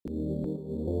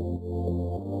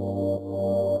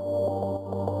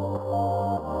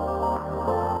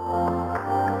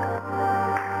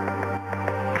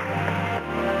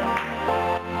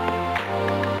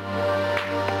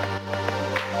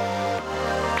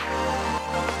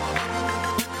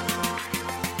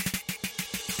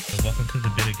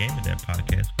Gaming Dad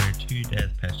podcast, where two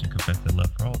dads passionately confess their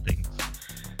love for all things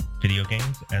video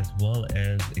games, as well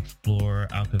as explore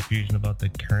our confusion about the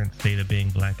current state of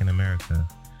being black in America.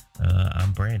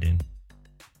 I'm Brandon.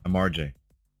 I'm RJ.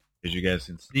 As you guys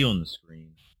can see on the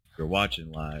screen, if you're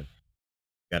watching live,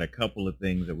 got a couple of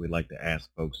things that we'd like to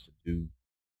ask folks to do.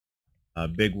 A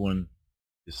big one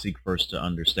is seek first to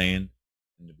understand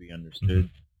and to be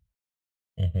understood.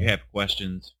 If you have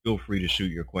questions, feel free to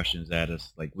shoot your questions at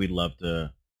us. Like, we'd love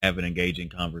to have an engaging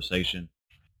conversation.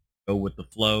 Go with the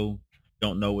flow.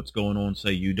 Don't know what's going on,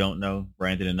 say you don't know.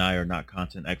 Brandon and I are not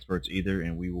content experts either,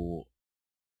 and we will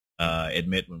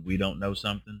admit when we don't know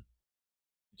something.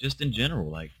 Just in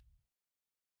general, like,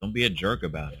 don't be a jerk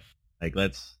about it. Like,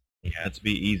 let's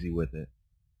be easy with it.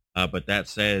 But that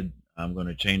said, I'm going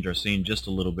to change our scene just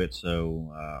a little bit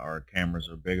so our cameras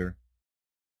are bigger.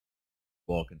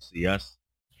 You all can see us.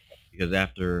 Because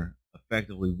after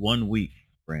effectively 1 week,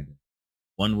 Brandon,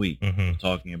 1 week of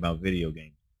talking about video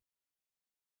games.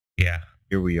 Yeah.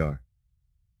 Here we are.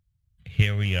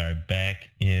 Here we are back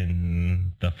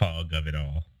in the fog of it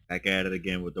all. Back at it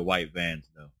again with the white vans,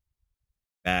 though.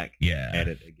 Back at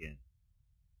it again.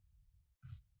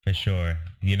 For sure.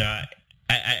 You know,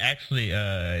 I actually,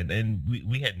 and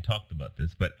we hadn't talked about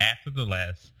this, but after the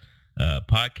last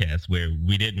podcast where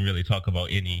we didn't really talk about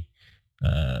any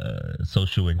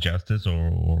social injustice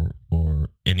or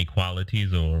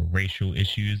inequalities or racial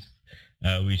issues,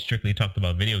 we strictly talked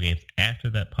about video games. After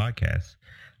that podcast,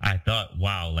 I thought,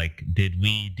 wow, like, did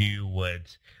we do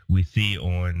what we see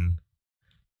on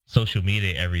social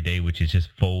media every day, which is just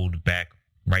fold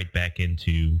right back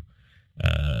into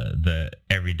the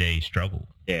everyday struggle?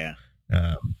 Yeah.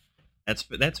 That's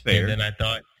fair. And then I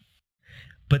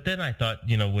thought,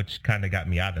 you know, which kind of got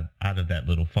me out of that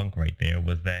little funk right there,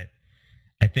 was that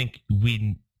I think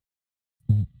we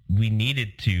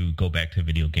needed to go back to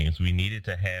video games. We needed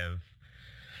to have,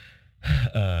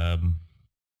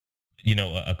 you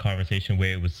know, a conversation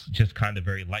where it was just kind of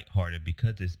very lighthearted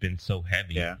because it's been so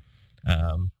heavy. Yeah.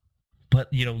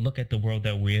 But, you know, look at the world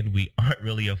that we're in. We aren't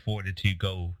really afforded to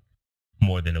go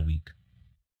more than a week.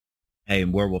 Hey,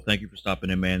 Werewolf, thank you for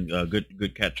stopping in, man.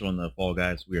 Good catch on the Fall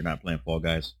Guys. We are not playing Fall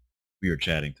Guys. We are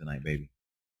chatting tonight, baby.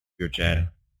 We are chatting.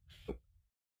 Yeah.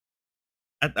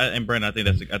 And Brent, I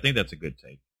think that's a good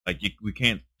take. Like, we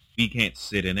can't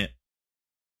sit in it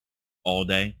all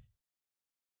day.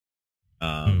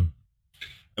 And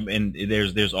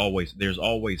there's always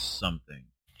something.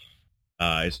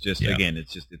 It's just again,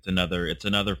 it's another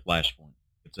flashpoint.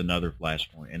 It's another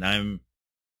flashpoint, and I'm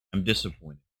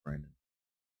disappointed, Brandon.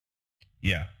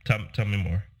 Yeah, tell me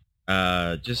more.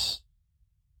 I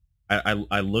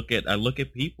look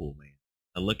at people, man.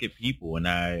 I look at people, and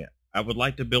I would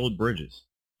like to build bridges.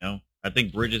 You know, I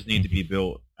think bridges need to be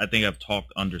built. I think I've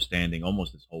talked understanding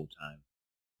almost this whole time.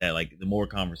 That, like, the more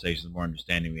conversations, the more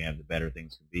understanding we have, the better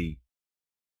things can be.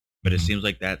 But it seems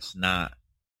like that's not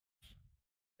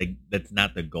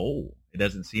the goal. It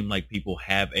doesn't seem like people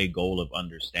have a goal of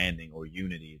understanding or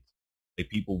unity. It's like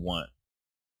people want,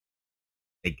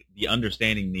 like, the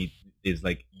understanding is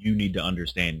like, you need to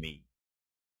understand me.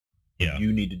 Yeah.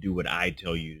 You need to do what I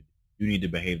tell you to do. You need to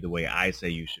behave the way I say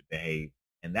you should behave.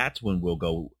 And that's when we'll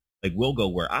go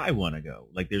where I want to go.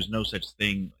 Like, there's no such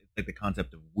thing. It's like the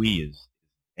concept of we is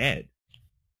dead.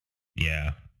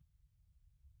 Yeah.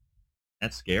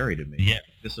 That's scary to me. Yeah.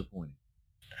 Disappointing.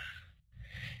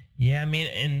 Yeah, I mean,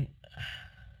 and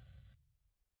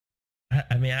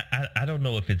I don't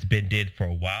know if it's been dead for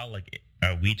a while. Like,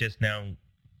 are we just now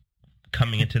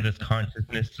coming into this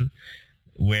consciousness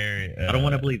where I don't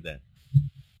want to believe that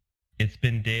it's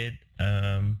been dead?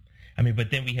 I mean,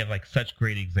 but then we have, like, such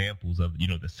great examples of, you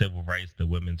know, the civil rights, the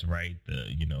women's right, the,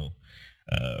 you know,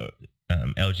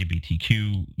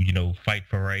 LGBTQ, you know, fight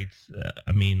for rights.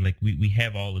 I mean, like, we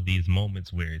have all of these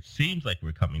moments where it seems like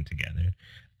we're coming together.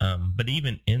 But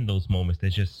even in those moments,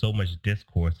 there's just so much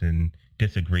discourse and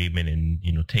disagreement and,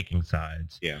 you know, taking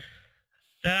sides. Yeah.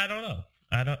 I don't know.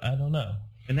 I don't know.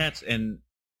 And that's,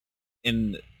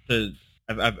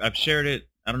 I've shared it.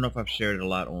 I don't know if I've shared it a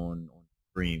lot on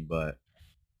stream, but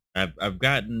I've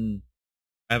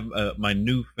my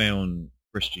newfound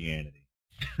Christianity.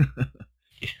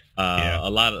 A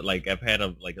lot of, like, I've had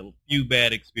a few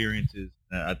bad experiences.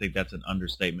 I think that's an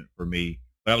understatement for me.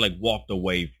 But I've, like, walked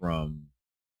away from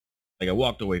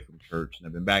church, and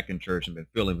I've been back in church and been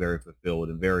feeling very fulfilled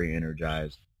and very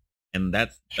energized. And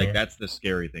that's that's the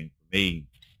scary thing for me.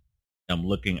 I'm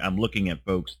looking at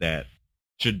folks that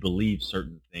should believe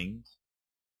certain things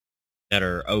that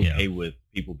are okay with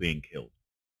people being killed.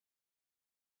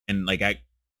 And, like, I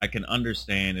can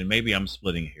understand, and maybe I'm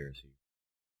splitting hairs here,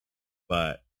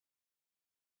 but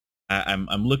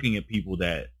I'm looking at people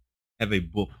that have a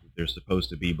book that they're supposed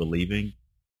to be believing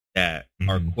that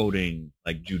are quoting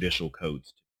like judicial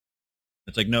codes.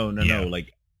 It's like, no.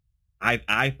 Like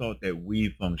I thought that we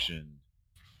functioned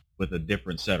with a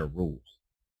different set of rules.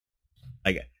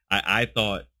 Like I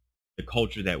thought the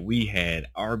culture that we had,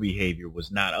 our behavior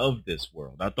was not of this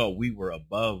world. I thought we were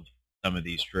above some of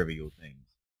these trivial things.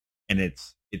 And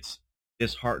it's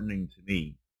disheartening to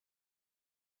me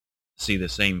to see the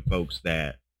same folks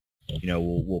that,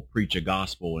 will preach a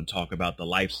gospel and talk about the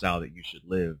lifestyle that you should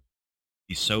live,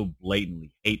 be so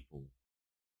blatantly hateful,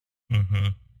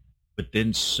 but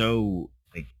then so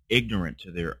like ignorant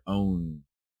to their own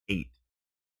hate.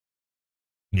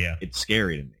 Yeah. It's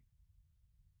scary to me.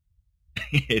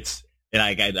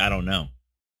 I don't know.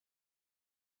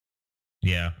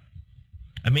 Yeah.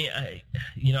 I mean, I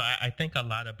think a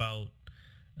lot about,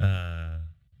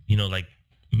 like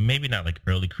maybe not like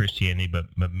early Christianity, but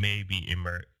maybe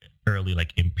early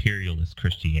like imperialist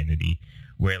Christianity,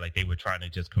 where like they were trying to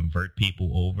just convert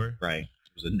people over. Right. It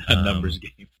was a numbers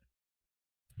game.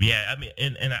 Yeah. I mean,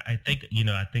 and I think,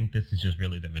 I think this is just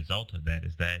really the result of that,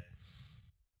 is that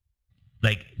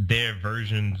like their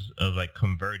versions of like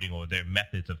converting, or their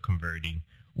methods of converting,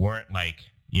 weren't like,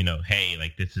 hey,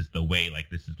 like this is the way, like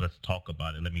this is, let's talk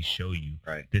about it. Let me show you.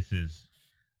 Right.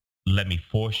 Let me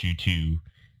force you to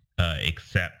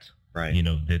accept, right.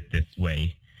 This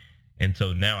way. And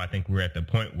so now I think we're at the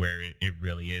point where it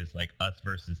really is like us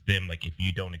versus them. Like if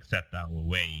you don't accept our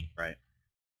way, right,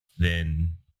 then.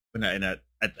 And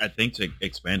I think, to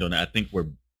expand on that, I think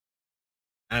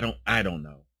I don't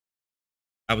know.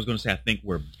 I was going to say, I think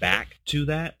we're back to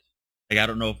that. Like, I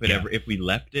don't know if if we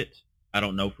left it, I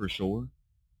don't know for sure.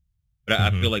 But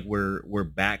I feel like we're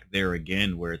back there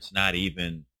again, where it's not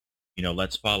even,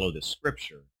 let's follow the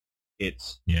scripture.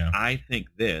 It's, I think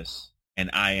this,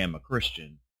 and I am a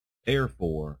Christian,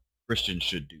 therefore Christians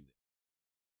should do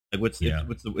this.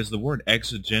 Like, is the word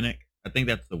exegenic? I think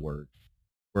that's the word,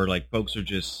 where like folks are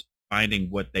just finding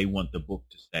what they want the book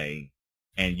to say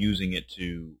and using it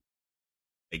to,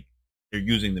 like, they're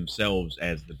using themselves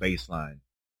as the baseline.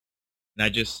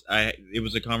 And it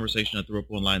was a conversation I threw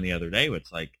up online the other day. Where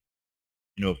it's like,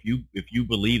 if you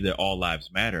believe that all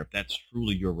lives matter, if that's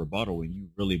truly your rebuttal and you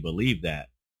really believe that,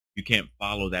 you can't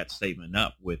follow that statement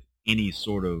up with any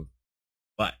sort of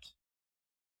but.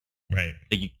 Right.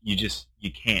 Like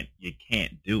you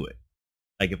can't do it.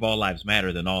 Like if all lives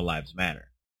matter, then all lives matter.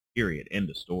 Period. End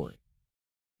of story.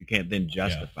 You can't then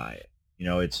justify it.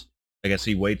 It's like I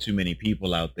see way too many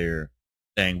people out there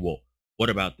saying, well, what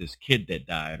about this kid that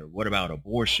died? Or what about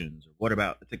abortions? Or what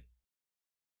about, it's like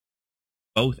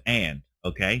both and,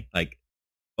 okay? Like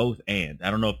both and. I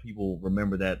don't know if people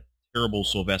remember that terrible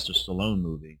Sylvester Stallone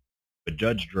movie, but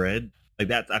Judge Dredd,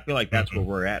 like I feel like that's where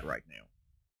we're at right now.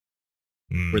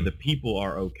 Where the people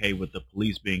are okay with the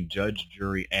police being judge,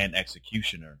 jury, and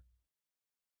executioner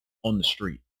on the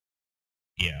street.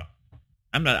 Yeah.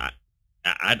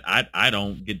 I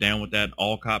don't get down with that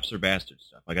all cops are bastards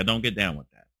stuff. Like I don't get down with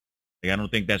that. Like I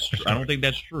don't think that's true. Sure. I don't think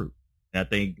that's true. And I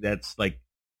think that's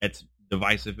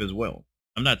divisive as well.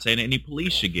 I'm not saying any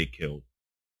police should get killed.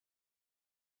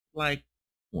 Like,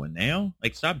 what now?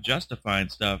 Like, stop justifying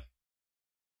stuff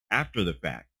after the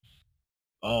fact.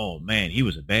 Oh man, he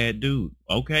was a bad dude.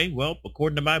 Okay, well,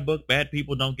 according to my book, bad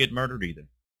people don't get murdered either.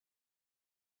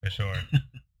 For sure.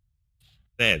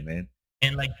 Sad, man.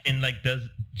 And does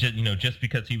just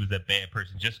because he was a bad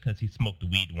person, just because he smoked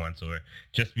weed once, or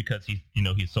just because he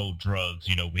sold drugs,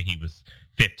 when he was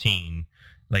 15,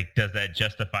 like does that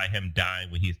justify him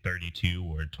dying when he's 32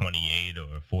 or 28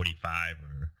 or 45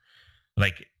 or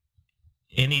like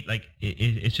any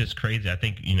it's just crazy. I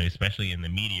think especially in the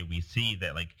media we see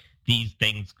that like these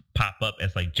things pop up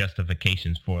as like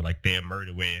justifications for like their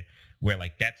murder, where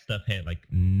like that stuff had like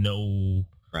no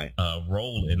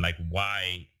role in like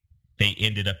why they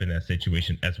ended up in that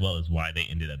situation, as well as why they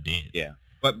ended up dead. Yeah.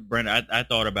 But Brent, I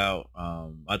thought about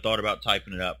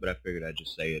typing it up, but I figured I'd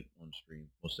just say it on stream.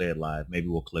 We'll say it live. Maybe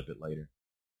we'll clip it later.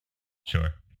 Sure.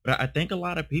 But I think a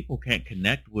lot of people can't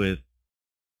connect with,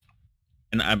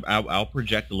 and I'll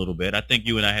project a little bit. I think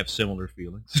you and I have similar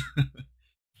feelings.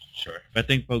 Sure. But I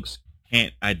think folks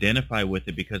can't identify with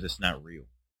it because it's not real.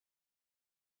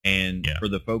 And for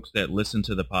the folks that listen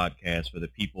to the podcast, for the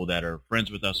people that are friends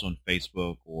with us on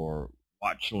Facebook or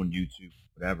watch on YouTube,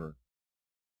 whatever,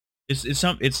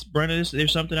 it's Brennan.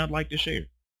 There's something I'd like to share.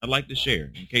 I'd like to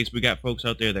share in case we got folks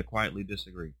out there that quietly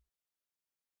disagree.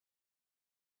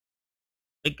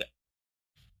 Like,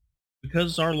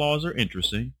 because our laws are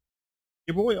interesting,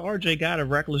 your boy RJ got a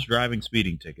reckless driving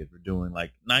speeding ticket for doing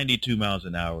like 92 miles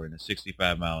an hour in a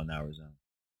 65 mile an hour zone.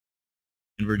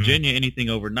 In Virginia, anything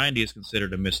over 90 is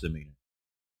considered a misdemeanor.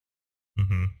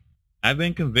 Mm-hmm. I've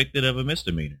been convicted of a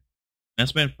misdemeanor. I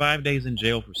spent 5 days in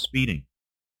jail for speeding.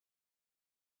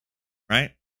 Right?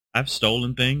 I've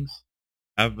stolen things.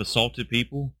 I've assaulted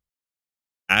people.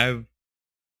 I've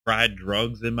tried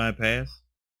drugs in my past.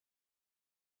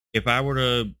 If I were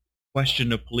to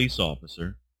question a police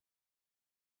officer,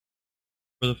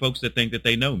 for the folks that think that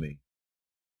they know me,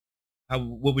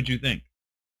 what would you think?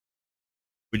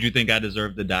 Would you think I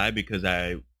deserve to die because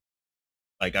I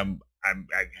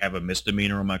have a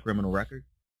misdemeanor on my criminal record?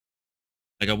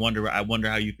 Like I wonder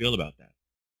how you feel about that.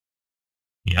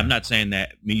 Yeah. I'm not saying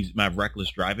that my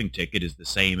reckless driving ticket is the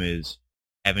same as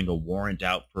having a warrant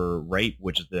out for rape,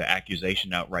 which is the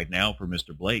accusation out right now for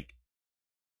Mr. Blake.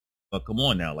 But come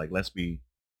on now, like let's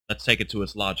take it to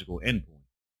its logical endpoint.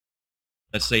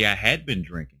 Let's say I had been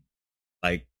drinking,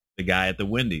 like the guy at the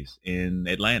Wendy's in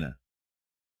Atlanta.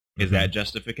 Is that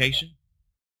justification?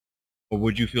 Or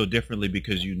would you feel differently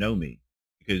because you know me?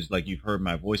 Because like you've heard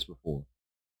my voice before.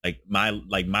 Like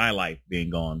my life being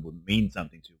gone would mean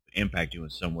something to you, would impact you in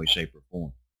some way, shape, or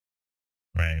form.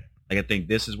 Right. Like I think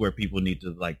this is where people need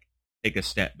to like take a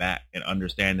step back and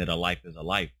understand that a life is a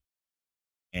life.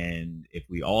 And if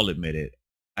we all admit it,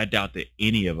 I doubt that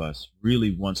any of us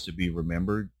really wants to be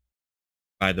remembered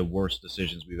by the worst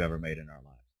decisions we've ever made in our lives.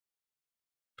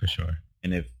 For sure.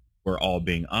 And if we're all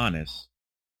being honest,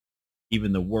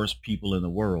 even the worst people in the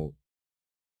world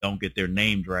don't get their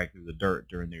name dragged through the dirt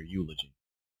during their eulogy.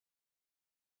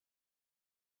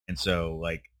 And so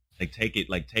like take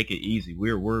it easy.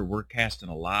 We're casting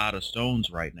a lot of stones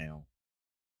right now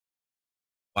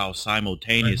while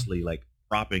simultaneously like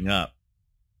propping up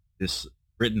this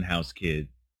Rittenhouse kid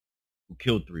who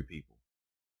killed 3 people.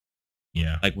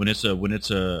 Yeah. Like when it's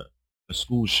a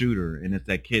school shooter and it's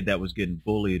that kid that was getting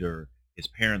bullied or his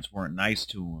parents weren't nice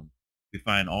to him, we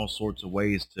find all sorts of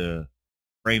ways to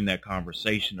frame that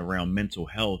conversation around mental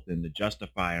health and to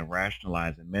justify and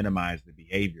rationalize and minimize the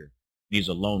behavior. He's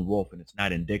a lone wolf and it's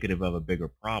not indicative of a bigger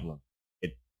problem.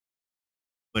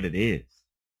 But it is.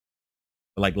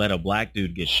 But like let a black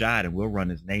dude get shot and we'll run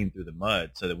his name through the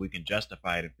mud so that we can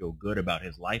justify it and feel good about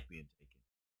his life being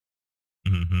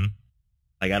taken. Mm-hmm.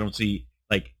 Like I don't see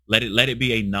like let it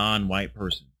be a non-white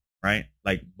person, right?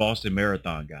 Like Boston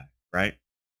Marathon guy, right?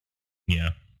 Yeah.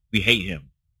 We hate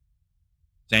him.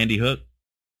 Sandy Hook. Does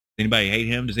anybody hate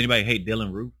him? Does anybody hate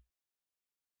Dylan Roof?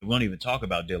 We won't even talk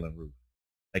about Dylan Roof.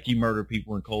 Like he murdered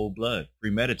people in cold blood,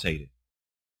 premeditated.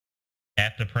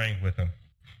 After praying with him.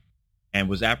 And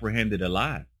was apprehended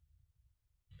alive.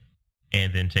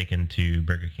 And then taken to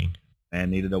Burger King.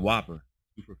 And needed a Whopper.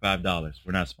 2 for $5.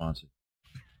 We're not sponsored.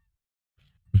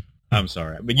 I'm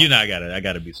sorry. But you know I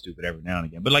gotta be stupid every now and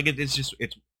again. But like it's just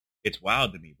it's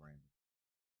wild to me, Brandon.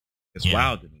 It's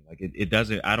wild to me. Like it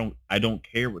doesn't I don't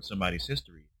care what somebody's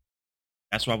history is.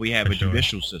 That's why we have a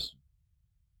judicial system.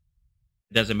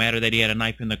 It doesn't matter that he had a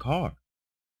knife in the car.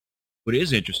 What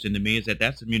is interesting to me is that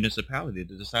that's a municipality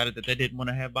that decided that they didn't want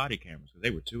to have body cameras because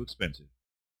they were too expensive.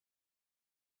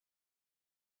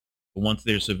 But once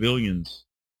their civilians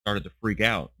started to freak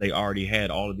out, they already had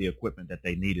all of the equipment that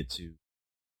they needed to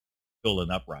fill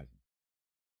an uprising.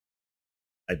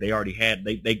 Like they already had,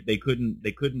 they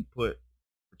couldn't put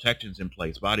protections in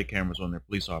place, body cameras on their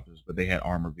police officers, but they had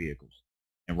armored vehicles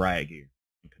and riot gear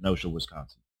in Kenosha,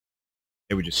 Wisconsin.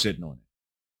 They were just sitting on it.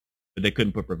 But they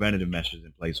couldn't put preventative measures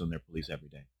in place on their police every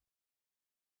day.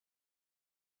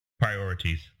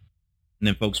 Priorities. And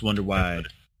then folks wonder why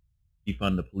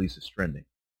defund the police is trending.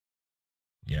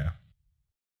 Yeah.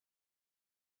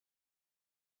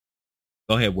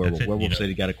 Go ahead, Werewolf. Werewolf said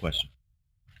he got a question.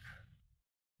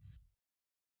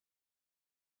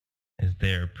 Is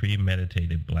there a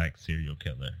premeditated black serial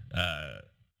killer?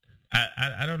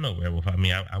 I don't know, Werewolf. I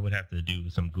mean, I would have to do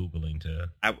some Googling to...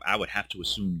 I would have to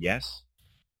assume yes.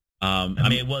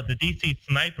 The DC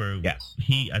sniper, yes.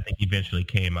 I think eventually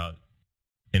came out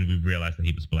and we realized that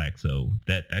he was black, so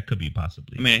that could be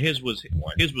possibly. I mean, his was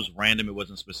random. It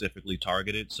wasn't specifically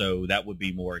targeted, so that would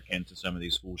be more akin to some of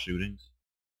these school shootings.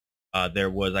 There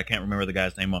was, I can't remember the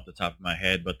guy's name off the top of my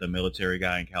head, but the military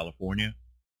guy in California.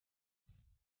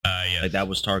 Yes. Like that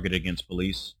was targeted against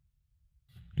police.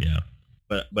 Yeah.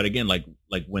 But again, like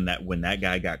when that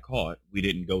guy got caught, we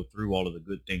didn't go through all of the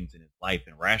good things in his life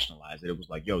and rationalize it. It was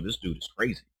like, yo, this dude is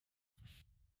crazy.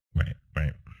 Right.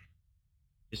 But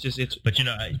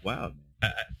it's wild,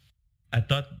 man. I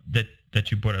thought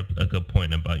that you brought up a good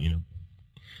point about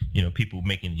people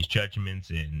making these judgments,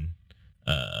 and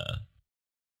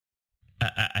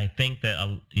I think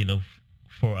that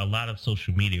for a lot of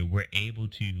social media, we're able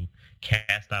to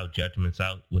cast out judgments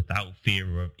out without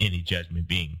fear of any judgment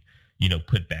being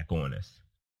put back on us.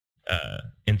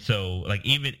 And so, like,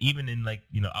 even in, like,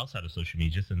 outside of social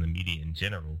media, just in the media in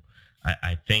general,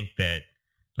 I think that,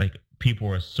 like, people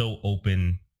are so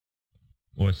open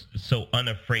or so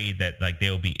unafraid that, like,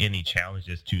 there will be any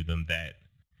challenges to them, that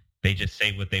they just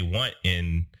say what they want.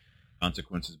 And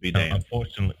Consequences be damned.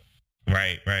 unfortunately,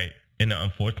 right, and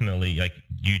unfortunately, like,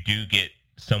 you do get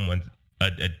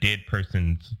a dead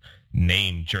person's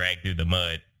name dragged through the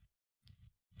mud,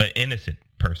 an innocent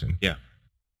person. Yeah.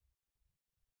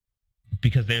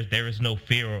 Because there is no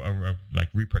fear of like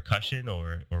repercussion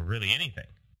or really anything.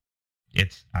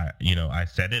 It's I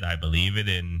said it, I believe it,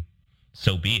 and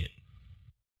so be it.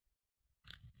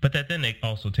 But that then it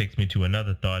also takes me to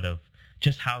another thought of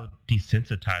just how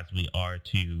desensitized we are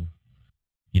to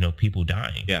people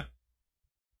dying. Yeah.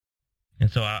 And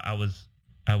so I was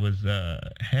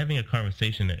having a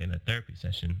conversation in a therapy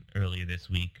session earlier this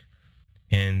week,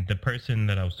 and the person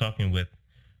that I was talking with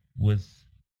was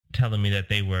telling me that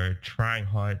they were trying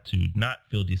hard to not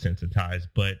feel desensitized,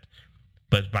 but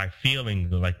by feeling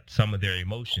like some of their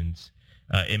emotions,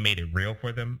 it made it real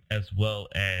for them, as well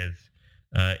as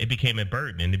it became a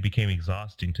burden and it became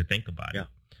exhausting to think about Yeah. it.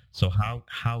 So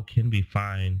how can we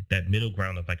find that middle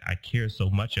ground of, like, I care so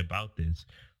much about this,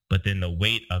 but then the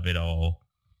weight of it all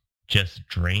just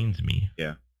drains me.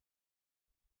 Yeah.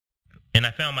 And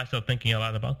I found myself thinking a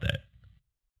lot about that.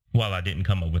 While I didn't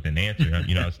come up with an answer,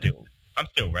 I'm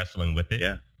still wrestling with it.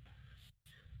 Yeah.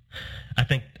 I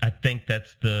think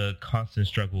that's the constant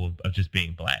struggle of just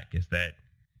being Black, is that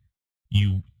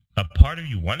a part of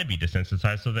you want to be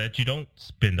desensitized so that you don't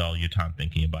spend all your time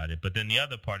thinking about it. But then the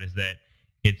other part is that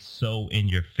it's so in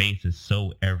your face, it's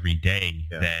so every day,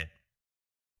 Yeah. that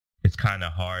it's kind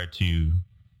of hard to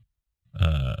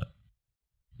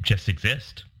just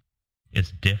exist.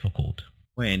 It's difficult.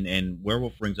 And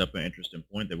Werewolf brings up an interesting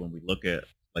point that when we look at,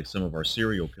 like, some of our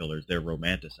serial killers, they're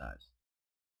romanticized.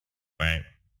 Right.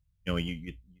 You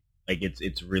like,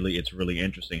 it's really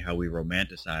interesting how we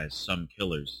romanticize some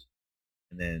killers,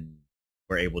 and then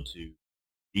we're able to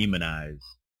demonize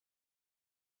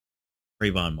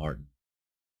Trayvon Martin.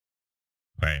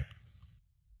 Right.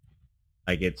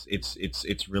 Like, it's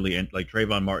really like,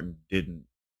 Trayvon Martin didn't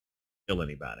kill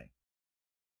anybody.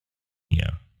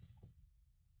 Yeah.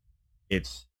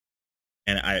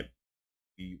 And I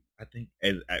think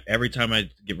every time I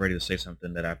get ready to say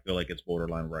something that I feel like it's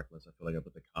borderline reckless, I feel like I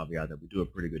put the caveat that we do a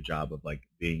pretty good job of, like,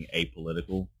 being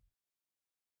apolitical.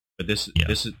 But this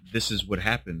is what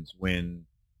happens when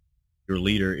your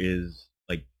leader is,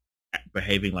 like,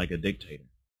 behaving like a dictator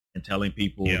and telling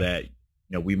people that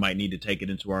we might need to take it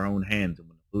into our own hands, and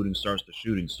when the looting starts, the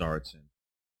shooting starts, and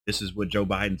this is what Joe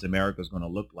Biden's America is going to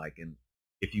look like. And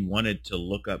if you wanted to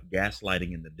look up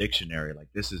gaslighting in the dictionary, like,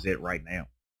 this is it right now.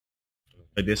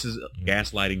 Like, this is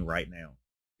gaslighting right now,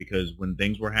 because when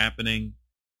things were happening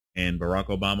and Barack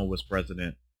Obama was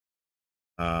president,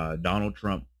 Donald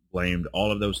Trump blamed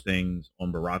all of those things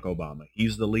on Barack Obama.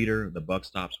 He's the leader. The buck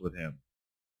stops with him.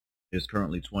 It's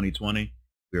currently 2020.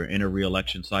 We are in a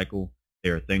re-election cycle.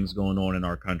 There are things going on in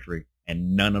our country,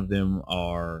 and none of them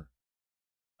are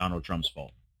Donald Trump's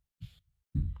fault.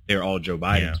 They're all Joe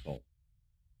Biden's fault.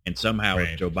 And somehow,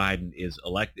 if Joe Biden is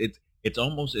elected, it's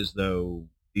almost as though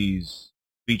these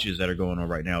speeches that are going on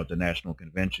right now at the national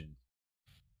convention,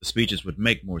 the speeches would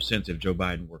make more sense if Joe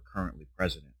Biden were currently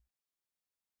president.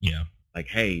 Yeah. Like,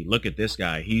 hey, look at this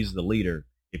guy. He's the leader.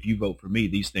 If you vote for me,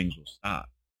 these things will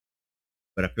stop.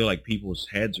 But I feel like people's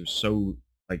heads are so,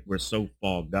 like, we're so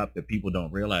fogged up that people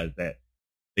don't realize that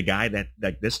the guy that,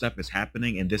 like, this stuff is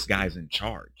happening and this guy's in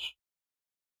charge.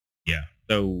 Yeah.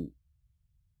 So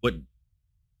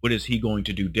what is he going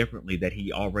to do differently that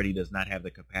he already does not have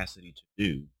the capacity to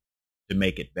do to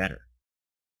make it better?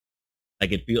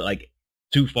 Like, it feels like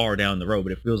too far down the road,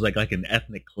 but it feels like an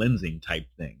ethnic cleansing type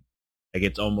thing. Like,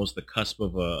 it's almost the cusp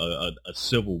of a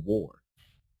civil war.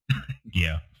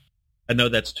 Yeah. I know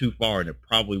that's too far and it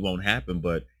probably won't happen,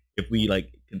 but if we,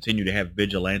 like, continue to have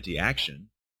vigilante action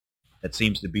that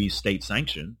seems to be state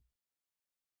sanctioned.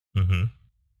 Mm-hmm.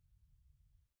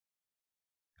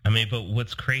 I mean, but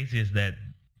what's crazy is that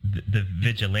the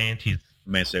vigilantes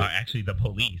are actually the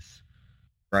police.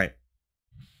 Right.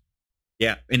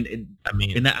 Yeah. And I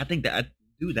mean, and I think that,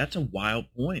 dude, that's a wild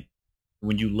point.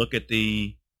 When you look at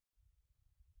if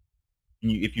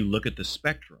you look at the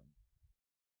spectrum,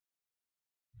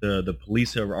 the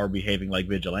police are behaving like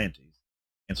vigilantes.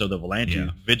 And so the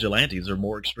vigilantes are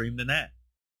more extreme than that.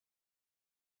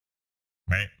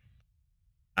 Right.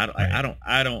 I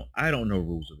don't know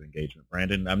rules of engagement,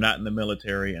 Brandon. I'm not in the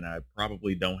military, and I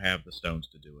probably don't have the stones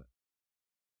to do it.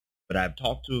 But I've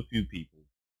talked to a few people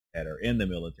that are in the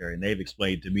military, and they've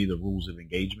explained to me the rules of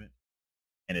engagement.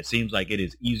 And it seems like it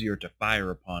is easier to fire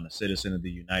upon a citizen of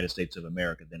the United States of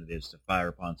America than it is to fire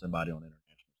upon somebody on international.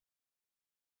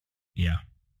 Yeah.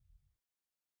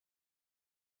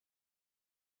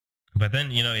 But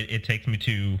then, it takes me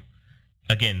to,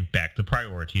 again, back to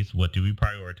priorities. What do we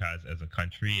prioritize as a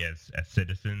country, as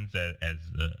citizens, as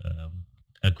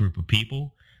a group of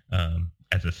people,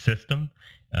 as a system,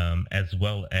 as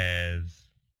well as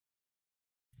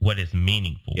what is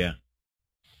meaningful? Yeah.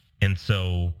 And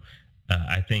so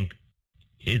I think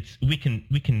we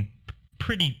can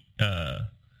pretty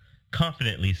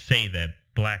confidently say that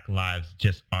Black lives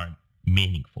just aren't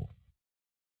meaningful.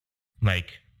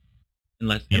 Like,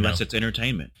 unless it's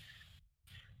entertainment.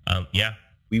 Yeah.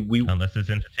 We unless it's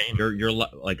entertainment. You're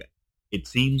like, it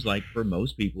seems like for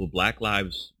most people, Black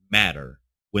lives matter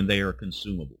when they are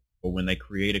consumable or when they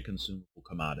create a consumable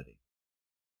commodity.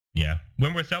 Yeah,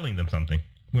 when we're selling them something,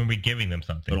 when we're giving them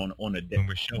something. But on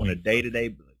a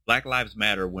day-to-day, Black lives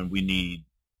matter when we need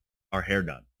our hair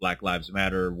done. Black lives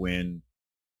matter when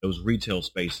those retail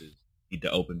spaces need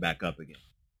to open back up again.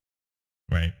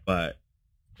 Right. But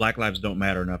Black lives don't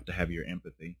matter enough to have your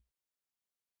empathy.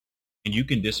 And you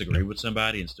can disagree with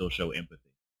somebody and still show empathy.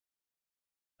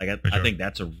 Like I think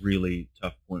that's a really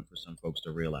tough point for some folks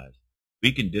to realize.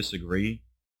 We can disagree,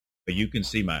 but you can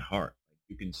see my heart.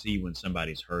 You can see when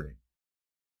somebody's hurting.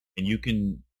 And you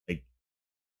can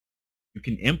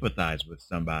empathize with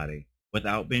somebody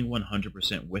without being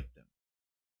 100% with them.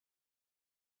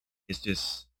 It's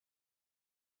just,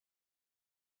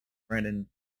 Brandon,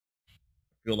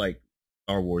 I feel like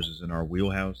Star Wars is in our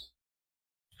wheelhouse.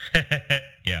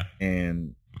 Yeah.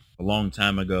 And a long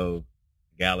time ago,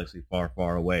 a galaxy far,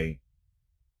 far away,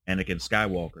 Anakin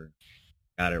Skywalker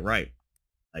got it right.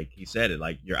 Like he said it,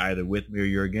 like you're either with me or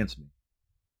you're against me.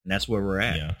 And that's where we're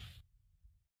at. Yeah.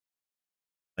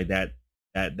 Like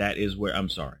that is where, I'm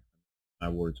sorry, my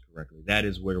words correctly. That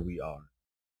is where we are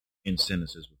in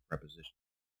sentences with prepositions.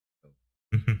 So.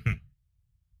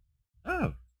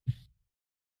 Oh.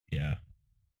 Yeah.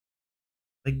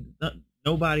 Like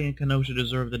nobody in Kenosha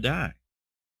deserved to die.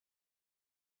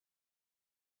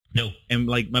 No. And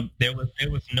like there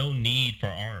was no need for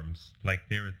arms. Like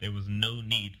there was no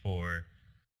need for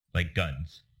like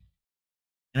guns.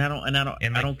 And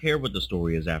I don't care what the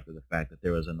story is after the fact that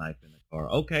there was a knife in the car.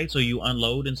 Okay, so you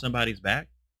unload in somebody's back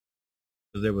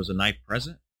because there was a knife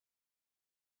present.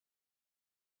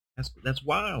 That's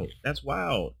wild. That's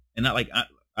wild. And I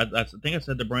think I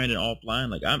said to Brandon offline,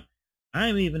 like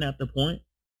I'm even at the point,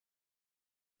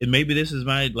 and maybe this is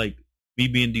my me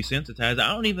being desensitized.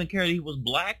 I don't even care that he was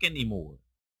black anymore.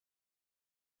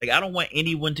 Like I don't want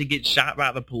anyone to get shot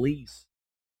by the police.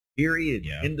 Period.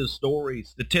 Yeah. End of story.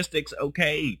 Statistics,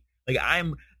 okay.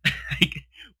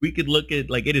 We could look at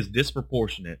it is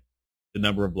disproportionate the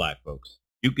number of black folks.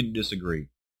 You can disagree.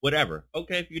 Whatever.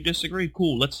 Okay, if you disagree,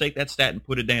 cool. Let's take that stat and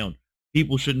put it down.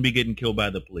 People shouldn't be getting killed by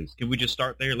the police. Can we just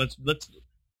start there? Let's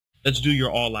do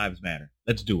your all lives matter.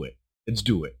 Let's do it. Let's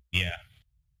do it. Yeah.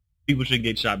 People shouldn't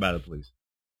get shot by the police.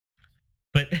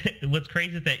 But what's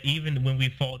crazy is that even when we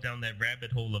fall down that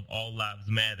rabbit hole of all lives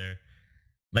matter,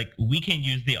 we can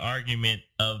use the argument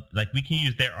of, we can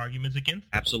use their arguments against them.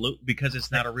 Absolutely, because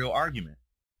it's not a real argument.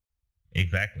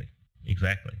 Exactly.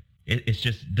 It's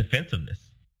just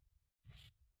defensiveness.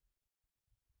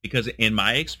 Because in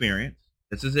my experience,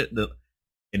 this is it.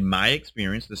 In my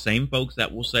experience, the same folks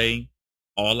that will say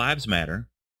all lives matter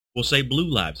will say blue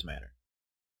lives matter.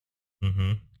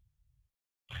 Mm-hmm.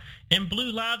 And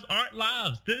blue lives aren't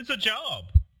lives. It's a job.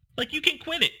 You can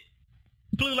quit it.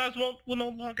 Blue lives will no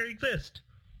longer exist.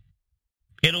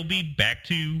 It'll be back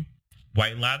to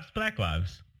white lives, black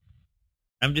lives.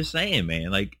 I'm just saying,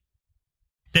 man.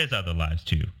 There's other lives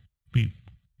too.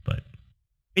 But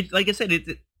it's like I said.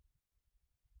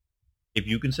 If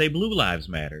you can say blue lives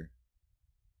matter,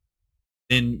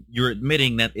 then you're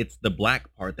admitting that it's the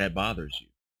black part that bothers you.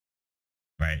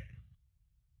 Right.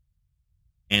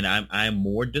 And I'm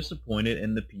more disappointed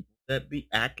in the people that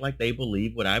act like they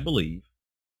believe what I believe.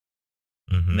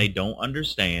 Mm-hmm. And they don't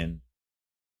understand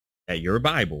that your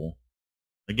Bible,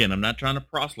 again, I'm not trying to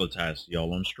proselytize to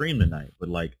y'all on stream tonight, but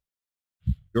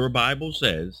your Bible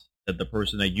says that the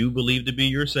person that you believe to be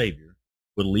your savior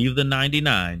would leave the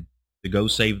 99 to go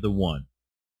save the one.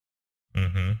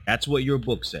 Mm-hmm. That's what your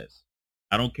book says.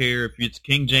 I don't care if it's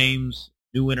King James,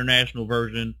 New International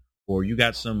Version, or you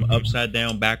got some upside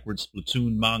down backwards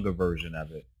Splatoon manga version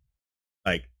of it.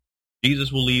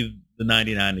 Jesus will leave the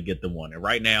 99 to get the one. And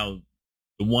right now,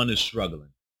 the one is struggling.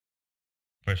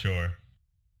 For sure.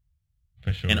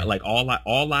 And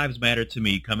all lives matter to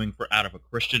me coming out of a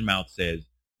Christian mouth says,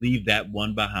 leave that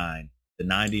one behind. The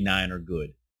 99 are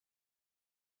good.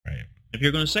 Right. If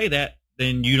you're going to say that,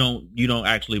 then you don't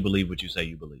actually believe what you say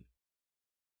you believe.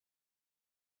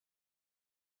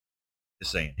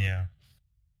 Just saying. Yeah.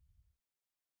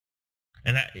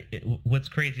 And what's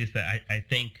crazy is that I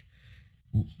think,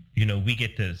 we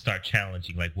get to start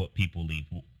challenging like what people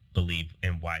believe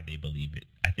and why they believe it.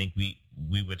 I think we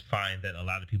would find that a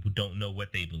lot of people don't know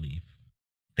what they believe.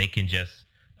 They can just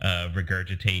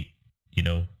regurgitate,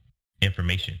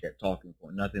 information. That talking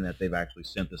point, nothing that they've actually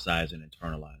synthesized and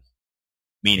internalized.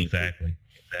 Meaningfully.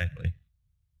 Exactly.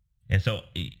 And so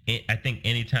I think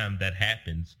anytime that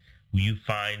happens, you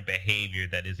find behavior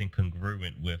that isn't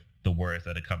congruent with the words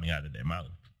that are coming out of their mouth.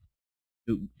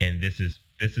 And this is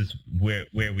where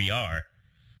we are.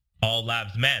 All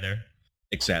lives matter.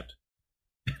 Except.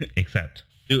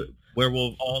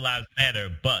 Werewolf. All lives matter,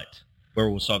 but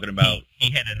Werewolf's talking about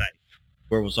he had a knife.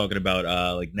 Werewolf's talking about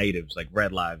like natives, like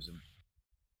red lives. And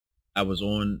I was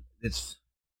on it's.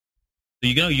 So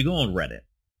you go on Reddit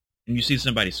and you see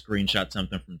somebody screenshot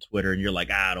something from Twitter and you're like,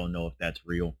 I don't know if that's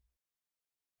real.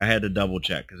 I had to double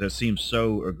check because it seems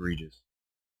so egregious.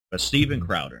 But Steven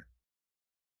Crowder,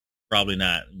 probably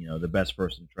not, the best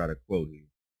person to try to quote here,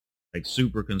 like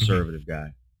super conservative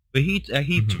guy. But he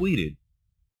tweeted,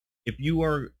 if you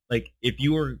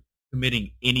are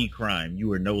committing any crime,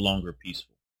 you are no longer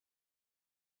peaceful.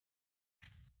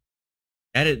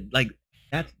 That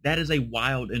is a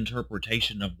wild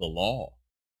interpretation of the law.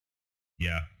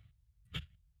 Yeah.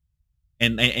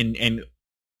 And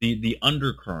the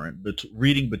undercurrent,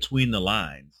 reading between the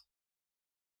lines,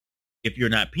 if you're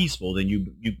not peaceful, then you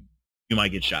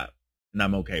might get shot, and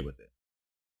I'm okay with it.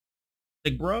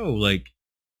 Like, bro,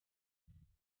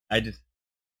 Brandon,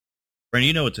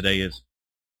 you know what today is?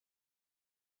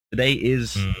 Today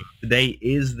is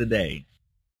the day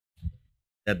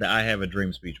that the I Have a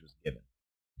Dream speech was given.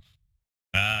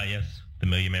 Ah, yes, the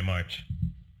Million Man March.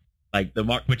 Like the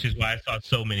march, which is why I saw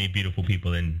so many beautiful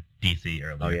people in D.C.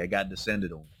 earlier. Oh yeah, got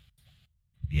descended on.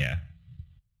 Yeah,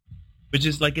 which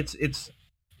is like it's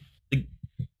like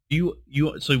so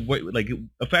like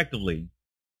effectively,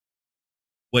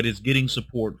 what is getting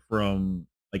support from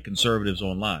like conservatives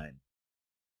online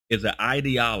is an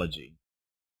ideology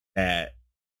that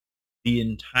the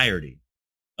entirety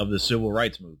of the civil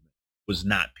rights movement was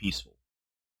not peaceful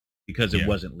because it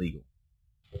wasn't legal.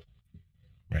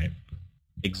 Right.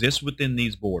 Exist within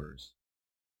these borders,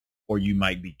 or you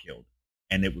might be killed,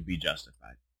 and it would be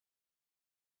justified.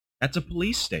 That's a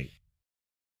police state.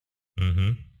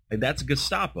 Mm-hmm. Like, that's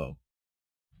Gestapo.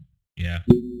 Yeah.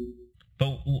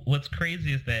 But what's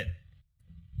crazy is that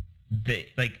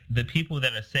the people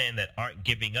that are saying that aren't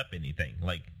giving up anything.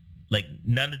 Like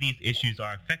none of these issues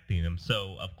are affecting them.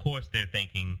 So of course they're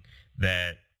thinking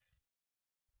that,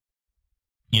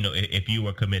 if you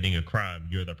were committing a crime,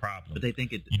 you're the problem. But they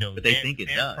think it. But they think it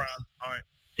does.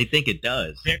 They think it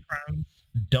does. Their crimes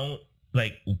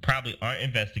probably aren't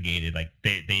investigated. Like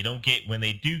they don't get, when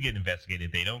they do get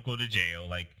investigated, they don't go to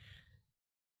jail.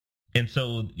 And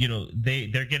so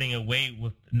they're getting away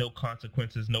with no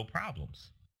consequences, no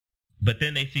problems. But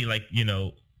then they see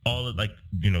all of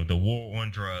the war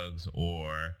on drugs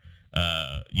or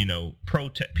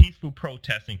peaceful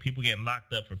protesting, people getting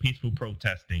locked up for peaceful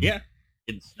protesting. Yeah.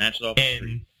 Getting snatched off the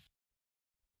street.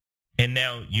 And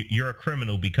now you're a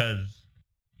criminal because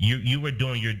you were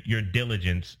doing your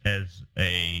diligence as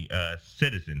a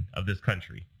citizen of this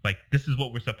country. Like, this is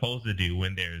what we're supposed to do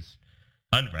when there's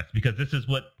unrest, because this is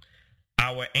what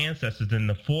our ancestors and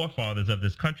the forefathers of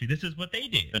this country, this is what they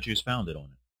did. The country was founded on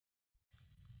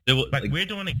it. We're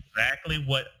doing exactly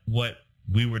what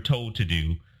we were told to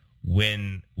do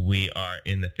when we are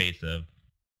in the face of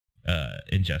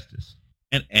injustice.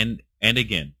 And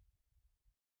again,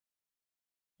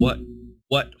 what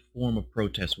form of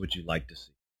protest would you like to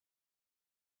see?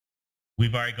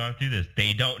 We've already gone through this.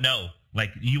 They don't know.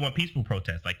 Like, you want peaceful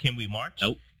protests? Like, can we march?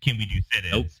 Nope. Can we do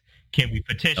sit-ins? Nope. Can we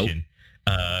petition?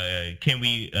 Nope. Can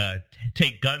we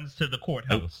take guns to the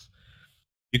courthouse? Nope.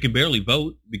 You can barely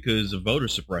vote because of voter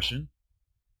suppression.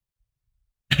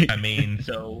 I mean,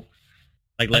 so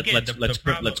let's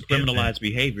criminalize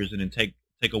behaviors and then take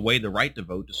away the right to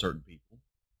vote to certain people.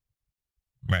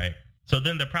 Right. So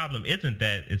then the problem isn't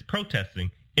that it's protesting;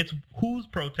 it's who's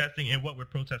protesting and what we're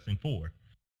protesting for.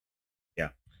 Yeah.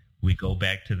 We go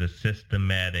back to the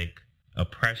systematic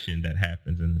oppression that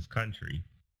happens in this country,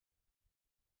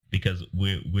 because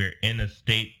we're in a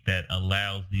state that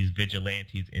allows these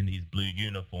vigilantes in these blue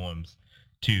uniforms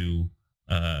to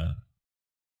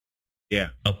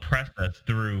oppress us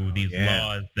through these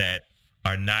laws that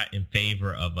are not in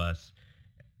favor of us,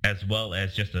 as well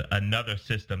as just another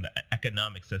system, the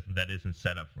economic system that isn't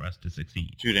set up for us to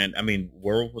succeed. Dude, and I mean,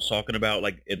 Werewolf was talking about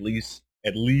at least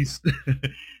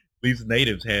These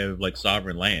natives have like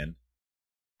sovereign land.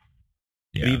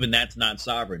 Yeah, But even that's not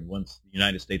sovereign once the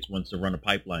United States wants to run a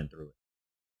pipeline through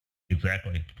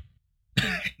exactly.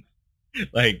 it.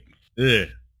 Like, ugh.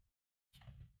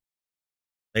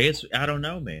 Like, it's, I don't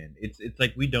know, man. It's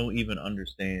like we don't even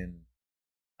understand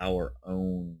our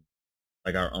own,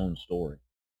 like our own story.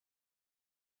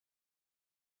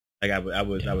 Like I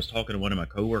was talking to one of my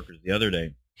coworkers the other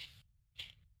day.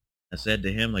 I said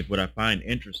to him, like, what I find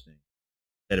interesting,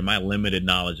 that in my limited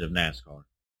knowledge of NASCAR,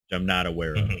 which I'm not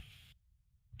aware of,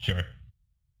 Sure.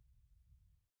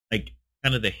 like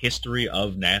kind of the history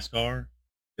of NASCAR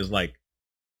is like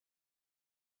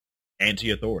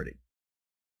anti-authority,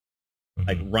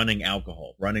 like running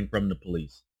alcohol, running from the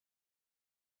police.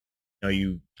 You know,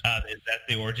 you Is that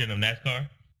the origin of NASCAR?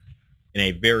 in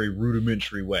a very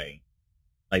rudimentary way.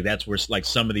 Like that's where like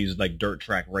some of these like dirt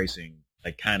track racing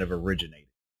like kind of originated.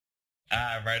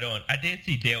 Right on. I did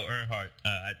see Dale Earnhardt.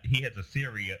 He has a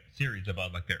series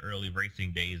about like the early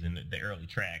racing days and the early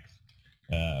tracks.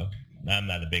 I'm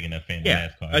not a big enough fan of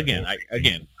NASCAR.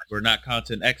 Again, we're not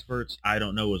content experts. I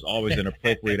don't know is always an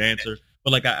appropriate answer.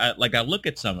 But like I look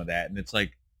at some of that and it's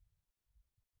like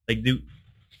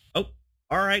all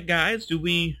right guys, do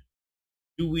we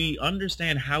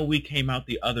understand how we came out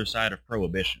the other side of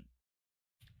prohibition?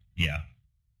 Yeah.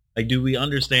 Like, do we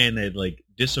understand that like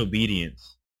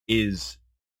disobedience is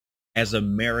as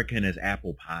American as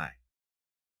apple pie?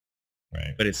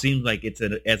 Right. But it seems like it's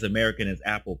as American as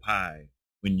apple pie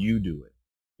when you do it,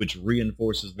 which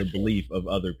reinforces the belief of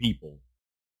other people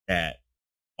that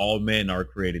all men are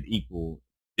created equal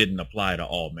didn't apply to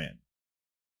all men,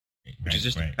 which is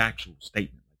just a factual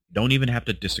statement. You don't even have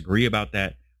to disagree about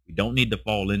that. We don't need to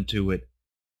fall into it.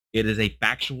 It is a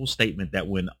factual statement that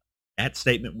when that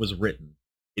statement was written,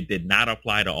 it did not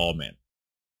apply to all men.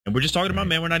 And we're just talking about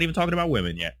men. We're not even talking about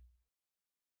women yet.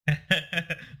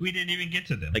 We didn't even get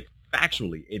to them. Like,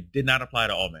 factually, it did not apply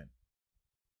to all men.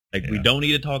 Like, we don't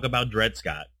need to talk about Dred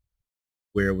Scott,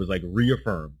 where it was, like,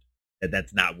 reaffirmed that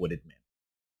that's not what it meant.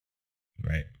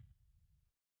 Right.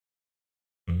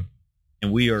 And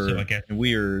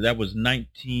that was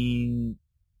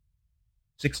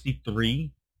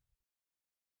 1963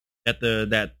 that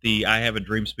the I Have a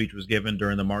Dream speech was given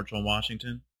during the March on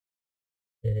Washington.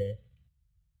 Mm-hmm.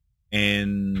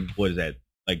 And what is that?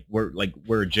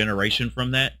 We're a generation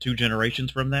from that, 2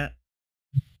 generations from that.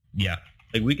 Yeah.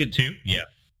 Like we could 2. Yeah.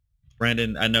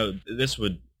 Brandon, I know this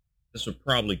would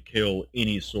probably kill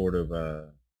any sort of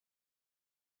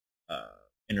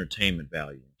entertainment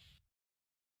value.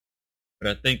 But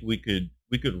I think we could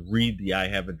read the I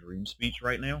Have a Dream speech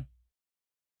right now.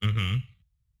 Mm-hmm.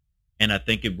 And I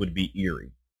think it would be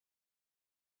eerie.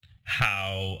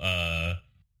 How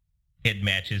it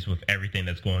matches with everything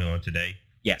that's going on today.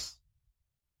 Yes.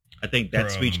 I think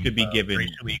that speech could be given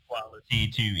racial equality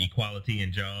to equality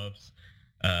in jobs,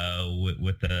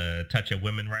 with a touch of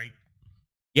women rights.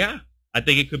 Yeah, I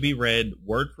think it could be read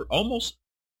word for almost.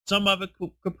 Some of it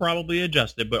could probably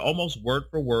adjust it, but almost word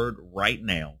for word right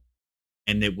now,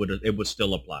 and it would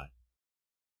still apply.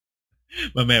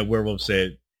 My man Werewolf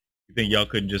said, "You think y'all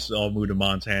couldn't just all move to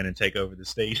Montana and take over the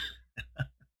state?"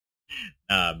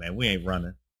 Nah, man, we ain't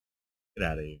running. Get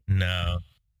out of here. No,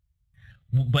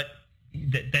 but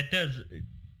that does,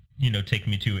 take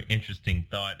me to an interesting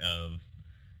thought of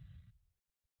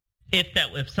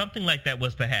if something like that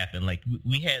was to happen, like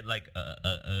we had like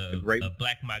a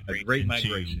black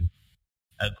migration,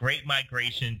 a great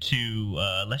migration to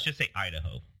let's just say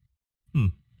Idaho. I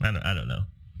don't know.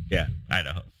 Yeah,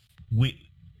 Idaho.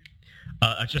 We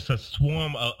just a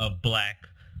swarm of black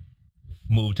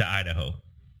moved to Idaho.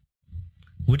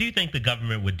 What do you think the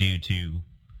government would do to?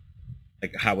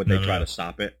 Like, how would they try to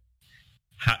stop it?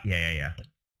 Yeah.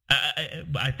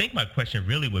 I think my question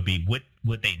really would be, what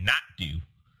would they not do?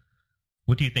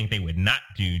 What do you think they would not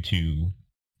do to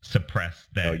suppress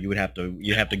that? Oh, you'd have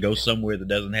to go somewhere that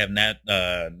doesn't have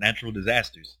natural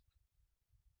disasters.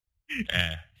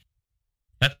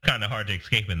 That's kind of hard to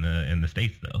escape in the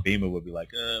States, though. FEMA would be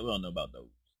like, we don't know about those.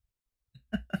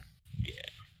 Yeah,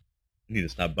 you need to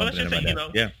stop bumping into my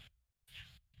dad. Yeah.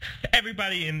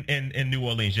 Everybody in New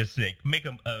Orleans, just make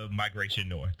a migration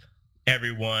north.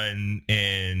 Everyone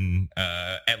in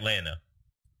Atlanta,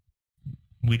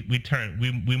 we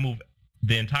move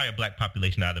the entire black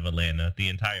population out of Atlanta, the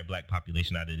entire black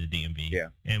population out of the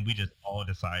DMV, and we just all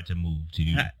decide to move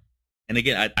to. And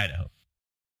again, Idaho.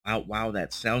 Wow,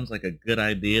 that sounds like a good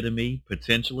idea to me.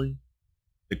 Potentially,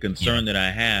 the concern that I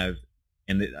have,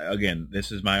 and again,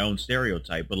 this is my own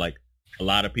stereotype, but like a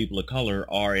lot of people of color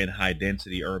are in high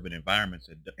density urban environments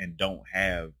and don't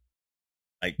have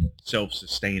like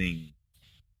self-sustaining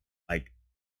like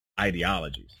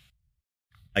ideologies.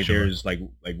 Like Sure. there's like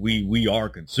we are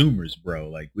consumers, bro.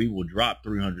 Like we will drop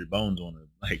 300 bones on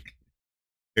a like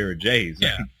pair of J's.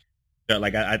 Yeah.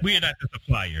 Like I We are not the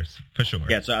suppliers, for sure.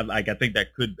 yeah. So I think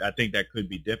that could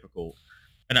be difficult,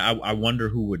 and I wonder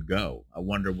who would go. I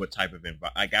wonder what type of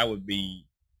like I would be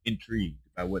intrigued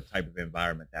by what type of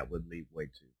environment that would lead way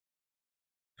to.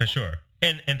 For sure.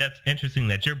 And that's interesting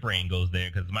that your brain goes there,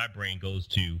 because my brain goes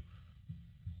to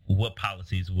what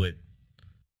policies would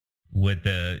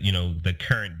the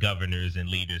current governors and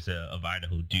leaders of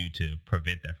Idaho do to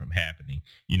prevent that from happening.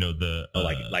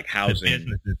 Like housing. the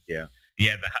businesses, Yeah.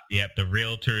 the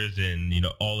realtors and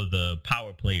all of the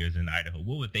power players in Idaho.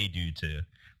 What would they do to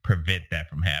prevent that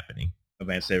from happening? A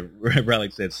man said,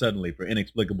 Relic said, suddenly, for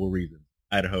inexplicable reasons,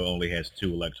 Idaho only has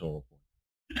 2 electoral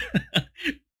points.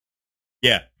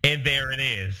 Yeah. And there it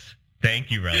is.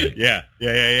 Thank you, Relic. Yeah.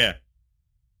 Yeah,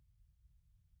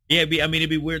 it'd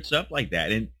be weird stuff like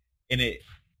that. And it,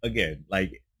 again,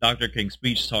 like Dr. King's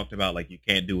speech talked about, like, you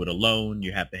can't do it alone.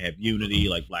 You have to have unity.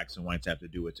 Like, blacks and whites have to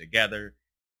do it together.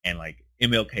 And, like,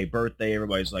 MLK birthday,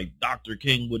 everybody's like, Dr.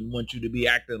 King wouldn't want you to be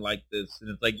acting like this. And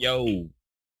it's like, yo,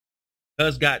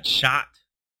 cuz got shot.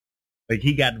 Like,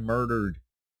 he got murdered.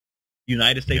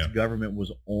 United States government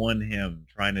was on him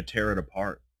trying to tear it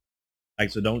apart.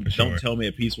 Like, so don't tell me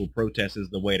a peaceful protest is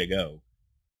the way to go.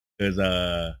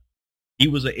 Because he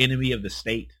was an enemy of the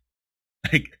state.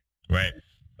 Right.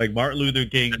 Like Martin Luther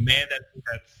King, the man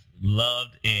that's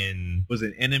loved in was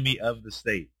an enemy of the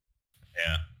state.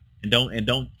 Yeah. And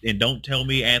don't tell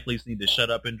me athletes need to shut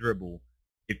up and dribble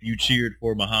if you cheered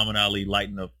for Muhammad Ali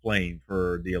lighting a flame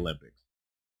for the Olympics.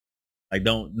 Like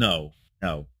don't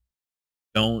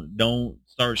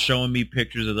start showing me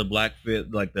pictures of the black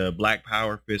fist, like the Black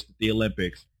Power fist at the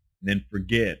Olympics, and then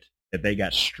forget that they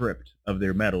got stripped of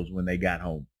their medals when they got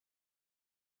home.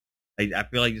 I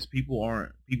feel like these people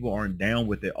aren't down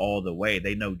with it all the way.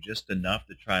 They know just enough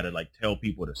to try to like tell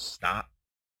people to stop,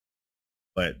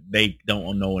 but they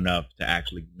don't know enough to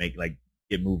actually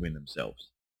get moving themselves.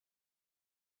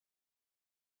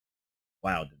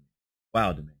 Wild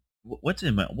to me. What's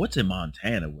in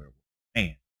Montana? Where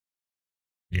man,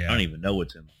 yeah, I don't even know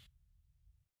what's in.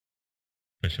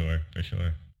 For sure.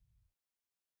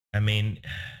 I mean.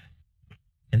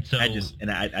 And so I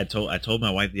told my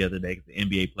wife the other day, 'cause the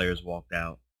NBA players walked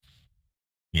out,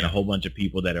 and a whole bunch of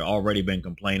people that had already been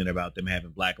complaining about them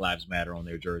having Black Lives Matter on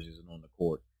their jerseys and on the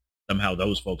court. Somehow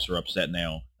those folks are upset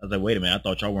now. I was like, wait a minute, I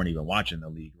thought y'all weren't even watching the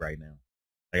league right now.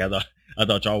 Like I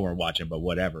thought y'all weren't watching, but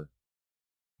whatever.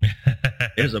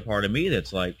 There's a part of me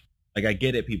that's like I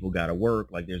get it. People got to work.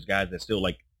 Like there's guys that still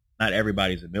like not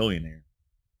everybody's a millionaire.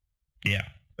 Yeah.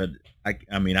 But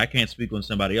I mean, I can't speak on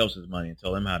somebody else's money and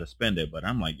tell them how to spend it. But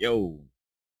I'm like, yo,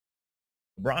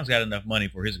 LeBron's got enough money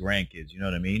for his grandkids. You know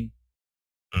what I mean?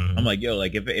 Mm-hmm. I'm like, yo,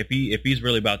 like if he's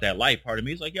really about that life, part of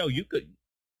me is like, yo, you could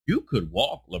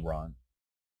walk, LeBron.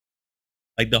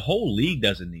 Like the whole league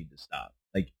doesn't need to stop.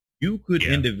 Like you could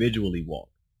individually walk.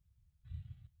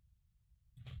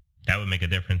 That would make a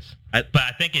difference. But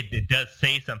I think it does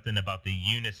say something about the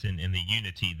unison and the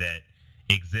unity that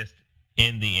exists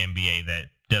in the NBA that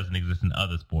doesn't exist in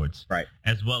other sports, right?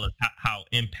 As well as how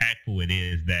impactful it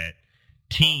is that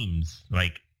teams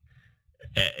like,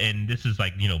 and this is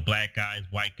like black guys,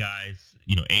 white guys,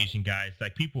 Asian guys,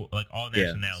 like people like all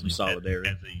nationalities,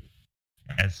 solidarity.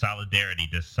 As solidarity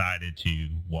decided to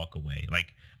walk away.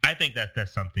 Like I think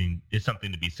that's something. It's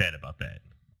something to be said about that.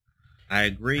 I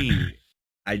agree.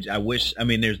 I wish. I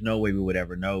mean, there's no way we would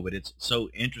ever know, but it's so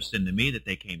interesting to me that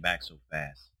they came back so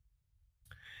fast.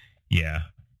 Yeah.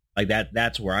 Like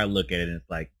that's where I look at it and it's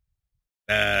like,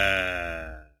 all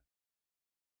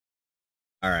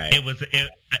right. It was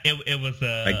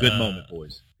a good moment,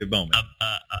 boys. Good moment.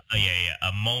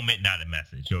 A moment, not a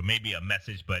message, or maybe a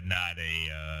message but not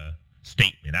a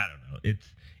statement. I don't know.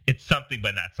 It's something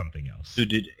but not something else. So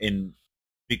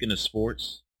speaking of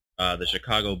sports, the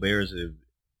Chicago Bears have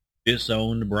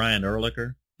disowned Brian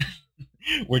Urlacher.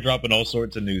 We're dropping all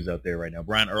sorts of news out there right now.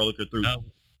 Brian Urlacher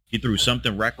threw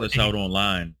something reckless out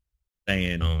online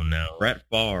saying, "Oh no, Brett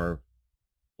Favre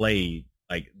played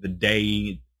like the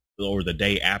day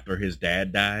after his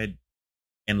dad died,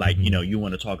 and like you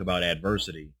want to talk about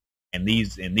adversity, and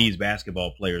these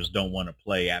basketball players don't want to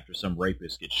play after some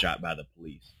rapist gets shot by the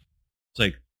police." It's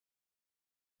like,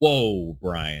 whoa,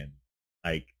 Brian,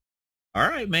 like, all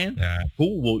right, man,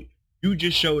 cool. Well, you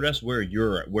just showed us where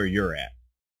you're at.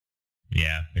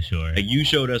 Yeah, for sure. Like you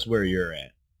showed us where you're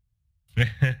at.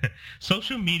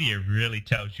 Social media really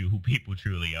tells you who people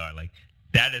truly are. Like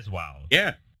that is wild.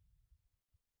 Yeah.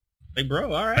 Like,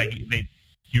 bro, all right. Like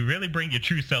you really bring your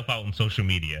true self out on social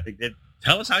media.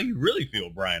 Tell us how you really feel,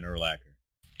 Brian Urlacher.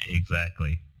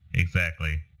 Exactly.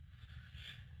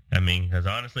 I mean, because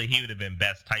honestly, he would have been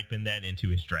best typing that into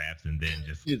his drafts and then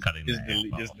just cutting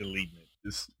that just deleting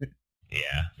it.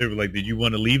 Yeah. They were like, "Did you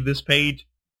want to leave this page?"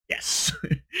 Yes.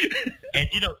 And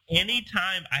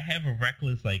anytime I have a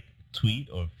reckless like tweet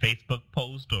or Facebook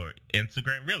post or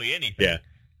Instagram, really anything, Yeah.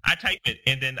 I type it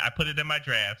and then I put it in my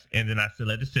drafts and then I still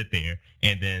let it sit there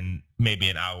and then maybe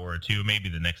an hour or two, maybe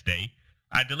the next day,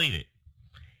 I delete it.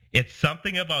 It's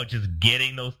something about just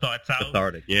getting those thoughts out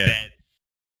Lethargic. Yeah. that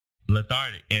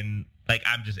lethargic and like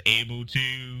I'm just able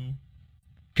to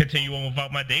continue on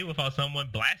without my day without someone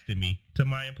blasting me to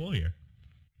my employer.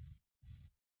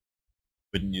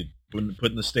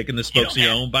 Putting the stick in the spokes of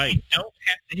your own bike. You don't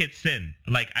have to hit send.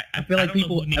 Like I feel like don't know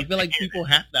people. who needs I feel to like hear people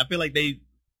that. have. I feel like they.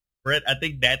 Brett, I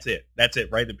think that's it. That's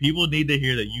it, right? The people need to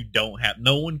hear that you don't have.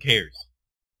 No one cares.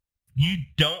 You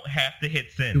don't have to hit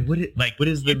send. Dude, what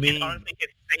is the you can meme? honestly hit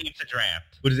save to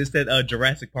draft. What is this? That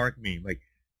Jurassic Park meme? Like,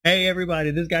 hey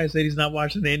everybody, this guy said he's not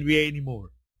watching the NBA anymore.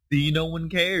 See, no one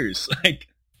cares. Like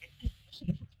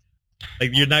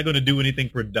you're not going to do anything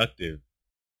productive.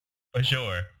 For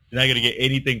sure. You're not going to get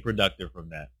anything productive from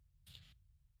that.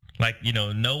 Like,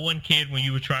 no one cared when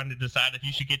you were trying to decide if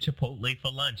you should get Chipotle for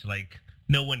lunch. Like,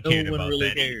 no one cared No one about really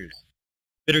that. cares.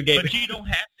 Bitter gamer, But you don't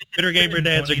have to. bitter gamer send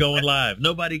dads are 20 going live.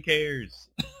 Nobody cares.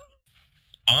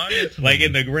 Honestly, Like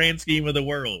in the grand scheme of the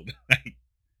world, like,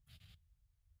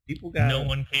 no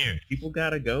one cares. People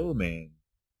gotta go, man.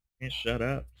 Can't shut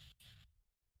up.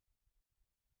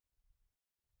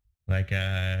 Like,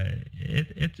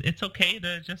 it's okay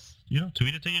to just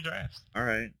tweet it to your drafts. All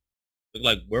right. Look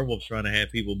like Werewolf's trying to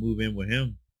have people move in with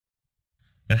him.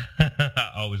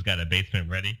 Always got a basement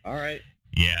ready. All right.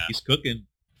 Yeah. He's cooking.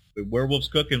 If Werewolf's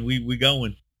cooking, we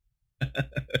going.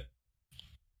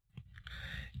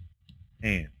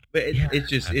 Man. But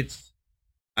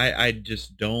I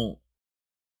just don't,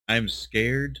 I'm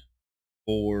scared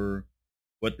for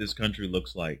what this country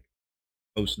looks like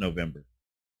post-November.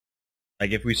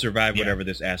 Like if we survive whatever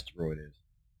this asteroid is.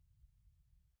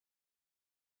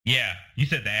 Yeah. You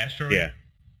said the asteroid? Yeah.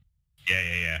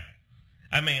 Yeah.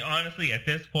 I mean, honestly, at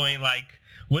this point, like,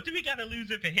 what do we got to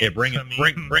lose if it hits? Yeah, bring it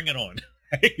on.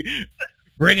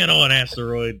 Bring it on,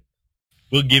 asteroid.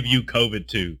 We'll give you COVID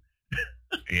too.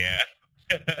 Yeah.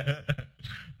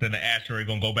 Then the asteroid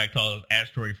gonna go back to all his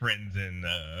asteroid friends and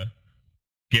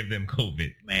give them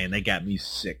COVID. Man, they got me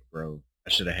sick, bro.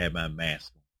 I should have had my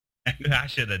mask on. I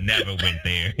should have never went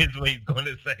there. Is what he's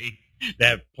gonna say.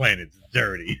 That planet's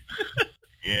dirty.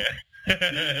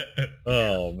 Yeah.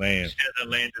 Oh man. Should have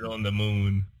landed on the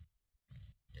moon.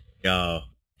 Y'all.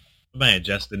 Man,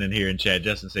 Justin in here in chat.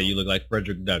 Justin said you look like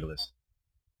Frederick Douglass.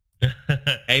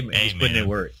 Hey man, he's putting in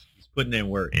work. He's putting in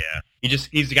work. Yeah.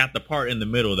 He's got the part in the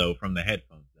middle though from the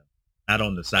headphones though. Not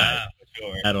on the side. For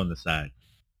sure. Not on the side.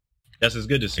 Justin, it's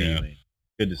good to see you, man.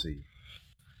 Good to see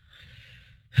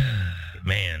you.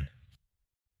 Man.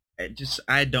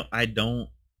 I don't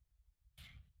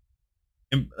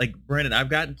and like Brandon, I've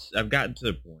gotten to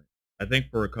the point, I think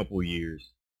for a couple of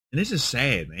years, and this is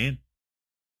sad, man.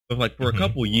 But like for a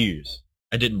couple of years,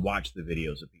 I didn't watch the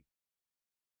videos of people.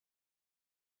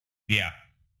 Yeah.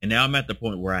 And now I'm at the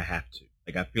point where I have to.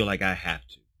 Like I feel like I have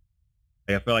to.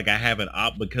 Like I feel like I have an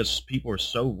because people are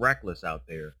so reckless out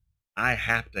there. I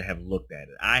have to have looked at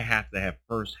it. I have to have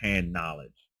firsthand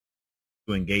knowledge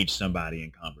to engage somebody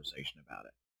in conversation about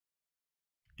it.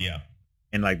 Yeah.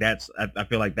 And like I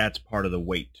feel like that's part of the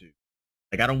weight too.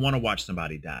 Like I don't want to watch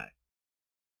somebody die.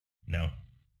 No.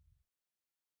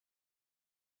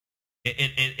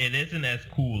 It isn't as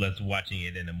cool as watching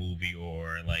it in a movie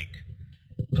or like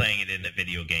playing it in a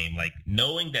video game. Like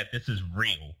knowing that this is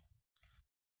real.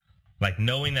 Like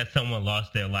knowing that someone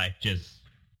lost their life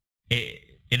it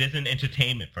isn't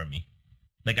entertainment for me.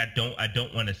 Like I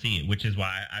don't want to see it, which is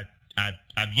why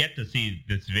I've yet to see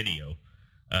this video.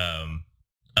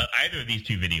 Either of these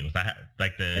two videos. I have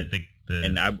like the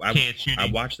and kid shooting.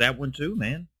 I watched that one too,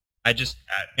 man.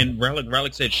 And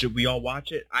Relic said, should we all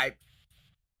watch it?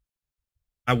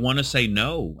 I want to say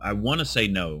no.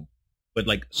 But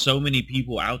like so many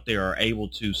people out there are able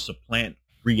to supplant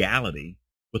reality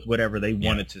with whatever they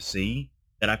wanted to see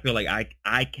that I feel like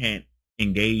I can't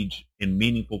engage in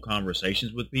meaningful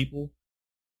conversations with people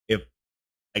if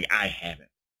like I haven't.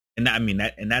 And I mean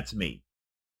that, and that's me.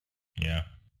 Yeah.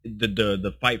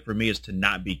 The fight for me is to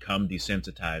not become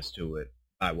desensitized to it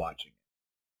by watching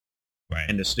it. Right.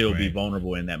 And to still be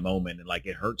vulnerable in that moment. And like,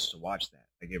 it hurts to watch that.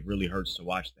 Like, it really hurts to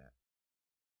watch that.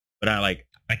 But I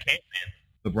can't, man.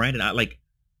 But Brandon,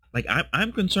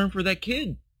 I'm concerned for that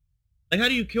kid. Like, how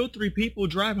do you kill 3 people,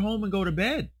 drive home, and go to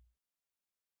bed?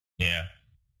 Yeah.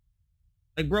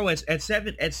 Like, bro, at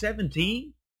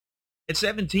 17, At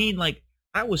 17, like,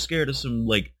 I was scared of some,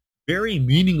 like, very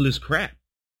meaningless crap.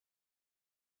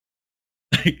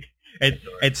 Like,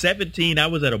 at 17, I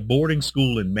was at a boarding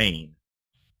school in Maine.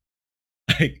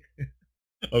 Like,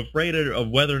 afraid of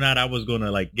whether or not I was going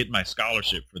to, like, get my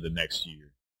scholarship for the next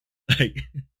year. Like,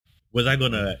 was I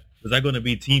gonna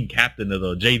be team captain of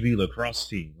the JV lacrosse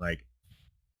team? Like,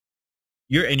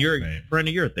 you're Right.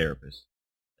 Brandon, you're a therapist.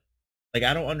 Like,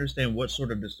 I don't understand what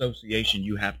sort of dissociation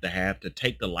you have to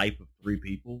take the life of 3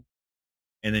 people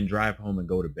and then drive home and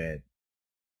go to bed.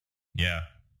 Yeah.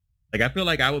 Like, I feel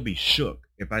like I would be shook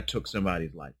if I took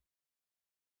somebody's life.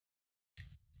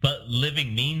 But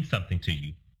living means something to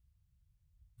you.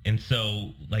 And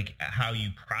so, like, how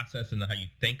you process and how you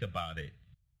think about it,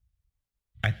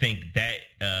 I think that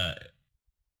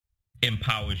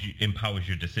empowers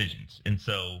your decisions. And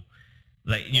so,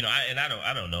 like, you know,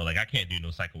 I don't know, like, I can't do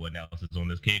no psychoanalysis on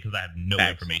this kid because I have no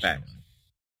information on it.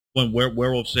 When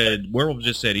Werewolf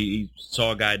just said he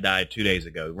saw a guy die 2 days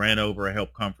ago, ran over and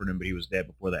helped comfort him, but he was dead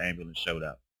before the ambulance showed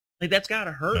up. Like, that's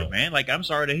gotta hurt, man. Like, I'm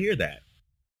sorry to hear that.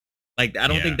 Like, I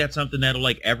don't think that's something that'll,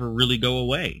 like, ever really go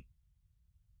away.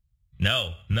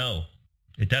 No,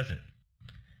 it doesn't.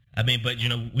 I mean, but, you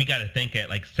know, we got to think at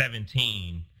like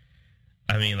 17.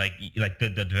 I mean, like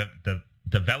the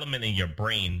development in your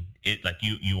brain, it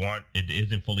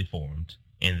isn't fully formed,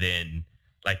 and then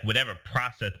like whatever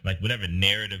process, like whatever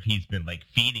narrative he's been like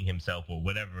feeding himself or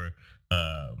whatever,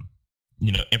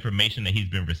 information that he's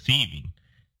been receiving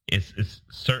is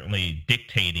certainly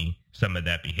dictating some of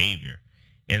that behavior.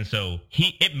 And so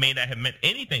it may not have meant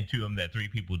anything to him that 3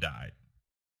 people died.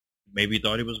 Maybe he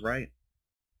thought he was right.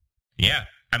 Yeah.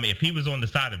 I mean, if he was on the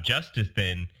side of justice,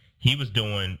 then he was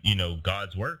doing,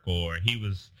 God's work, or he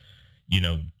was,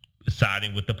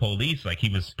 siding with the police, like he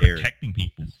was protecting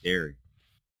people. That's scary.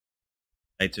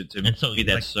 Like to me,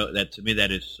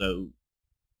 that is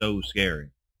so scary,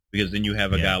 because then you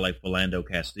have a guy like Philando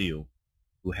Castile,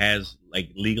 who has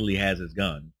legally has his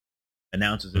gun,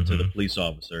 announces it to the police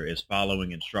officer, is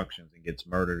following instructions, and gets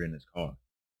murdered in his car.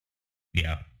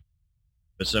 Yeah.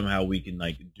 But somehow we can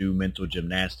do mental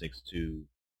gymnastics to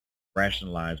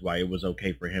rationalize why it was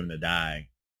okay for him to die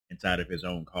inside of his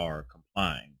own car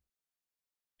complying.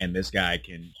 And this guy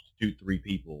can shoot 3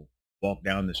 people, walk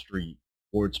down the street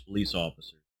towards police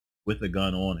officers with a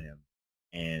gun on him,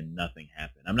 and nothing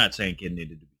happened. I'm not saying kid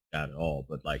needed to be shot at all,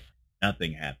 but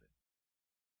nothing happened.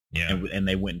 Yeah. And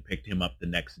they went and picked him up the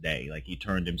next day. Like, he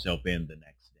turned himself in the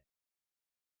next day.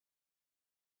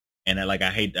 And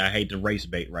I hate to race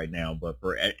bait right now, but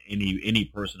for any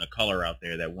person of color out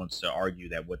there that wants to argue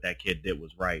that what that kid did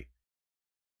was right,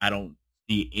 I don't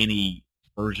see any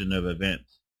version of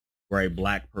events where a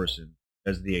black person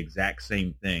does the exact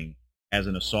same thing, has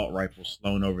an assault rifle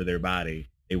slung over their body,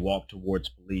 they walk towards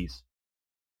police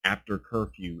after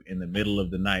curfew in the middle of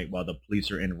the night while the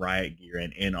police are in riot gear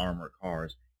and in armored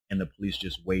cars, and the police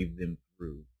just wave them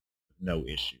through with no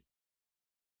issue.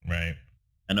 Right.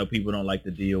 I know people don't like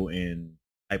to deal in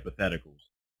hypotheticals,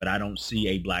 but I don't see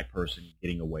a black person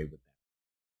getting away with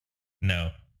that.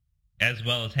 No. As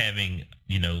well as having,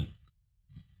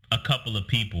 a couple of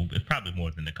people, it's probably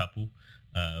more than a couple,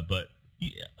 but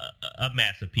a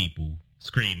mass of people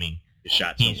screaming, he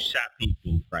shot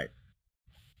people. Right.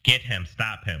 Get him,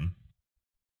 stop him.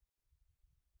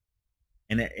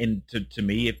 And to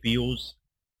me, it feels,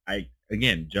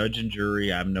 again, judge and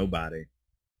jury, I'm nobody.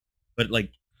 But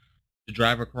to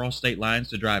drive across state lines,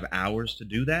 to drive hours to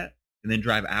do that, and then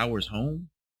drive hours home.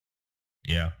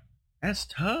 Yeah. That's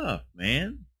tough,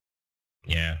 man.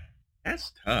 Yeah.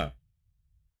 That's tough.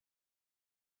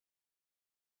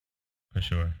 For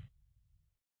sure.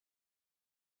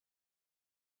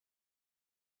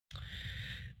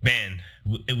 Man,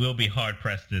 it will be hard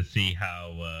pressed to see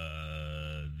how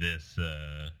this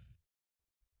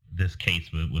case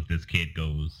with this kid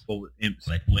goes. Well, what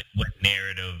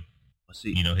narrative,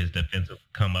 his defense will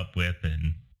come up with.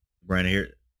 And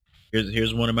Brandon,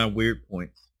 here's one of my weird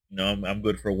points. I'm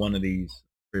good for one of these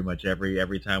pretty much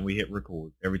every time we hit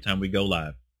record, every time we go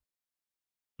live.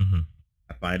 Mm-hmm.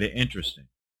 I find it interesting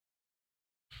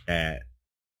that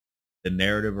the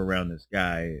narrative around this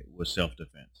guy was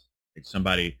self-defense.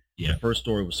 The first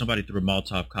story was somebody threw a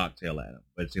Molotov cocktail at him,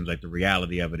 but it seems like the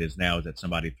reality of it is that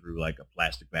somebody threw a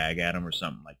plastic bag at him or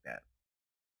something like that.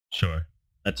 Sure.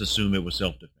 Let's assume it was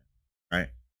self-defense, right?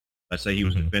 Let's say he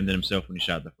was defending himself when he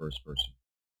shot the first person.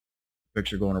 The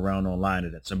picture going around online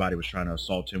is that somebody was trying to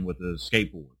assault him with a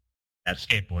skateboard. That's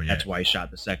why he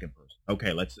shot the second person.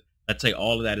 Okay, let's say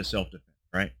all of that is self-defense,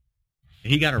 right?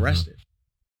 He got arrested.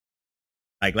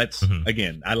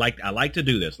 Again, I like to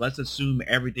do this. Let's assume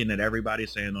everything that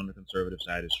everybody's saying on the conservative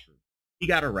side is true. He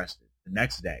got arrested the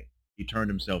next day. he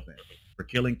turned himself in for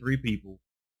killing 3 people,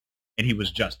 and he was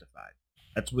justified.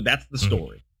 That's the Mhm.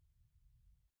 story.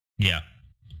 Yeah.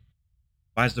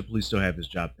 Why does the police still have his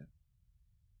job then?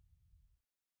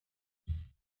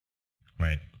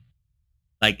 Right.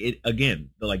 Like it again,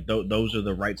 those are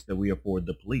the rights that we afford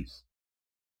the police.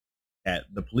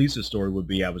 That the police's story would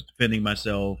be, I was defending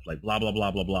myself, like blah blah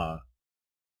blah blah blah,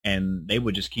 and they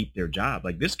would just keep their job.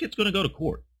 Like this kid's going to go to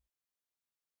court.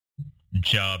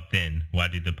 Job then. Why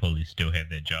did the police still have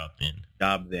their job then?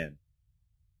 Job then.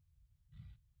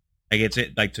 Like it's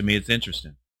it. Like to me, it's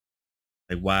interesting.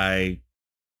 Like why?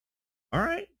 All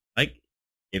right. Like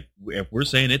if we're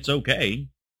saying it's okay,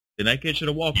 then that kid should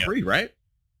have walked Yeah. free, right?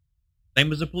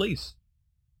 Same as the police.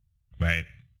 Right.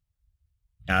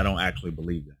 And I don't actually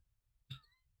believe that.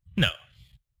 No.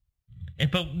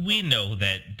 But we know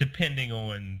that depending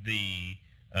on the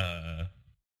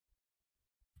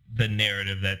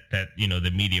narrative that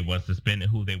the media wants to spin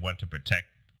and who they want to protect.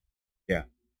 Yeah.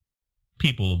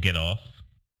 People will get off.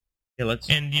 Yeah, let's.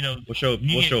 And We'll show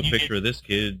a picture of this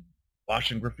kid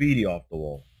washing graffiti off the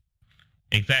wall.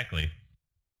 Exactly.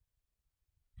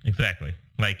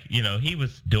 Like, he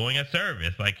was doing a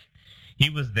service. Like, he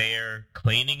was there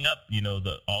cleaning up,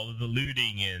 all of the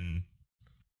looting and,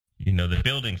 the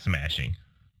building smashing.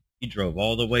 He drove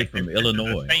all the way from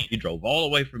Illinois. He drove all the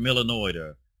way from Illinois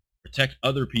to protect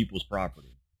other people's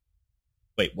property.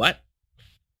 Wait, what?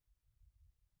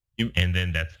 And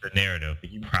then that's the narrative.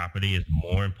 Property is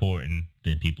more important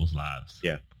than people's lives.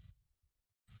 Yeah.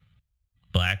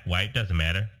 Black, white, doesn't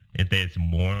matter. It's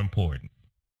more important.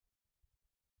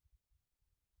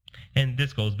 And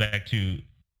this goes back to,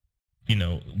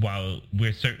 while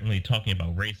we're certainly talking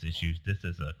about race issues, this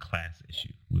is a class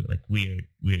issue.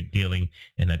 We're dealing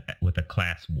with a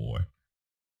class war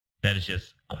that is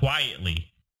just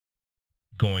quietly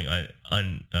going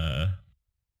under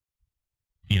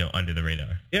the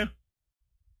radar. Yeah.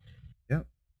 Yeah.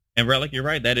 And like you're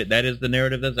right, that is the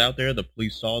narrative that's out there. The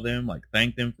police saw them, like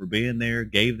thanked them for being there,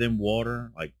 gave them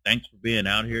water, like thanks for being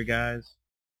out here, guys.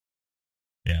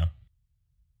 Yeah.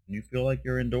 And you feel like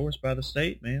you're endorsed by the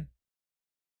state, man.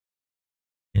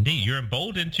 Indeed, you're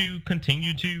emboldened to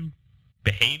continue to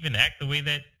behave and act the way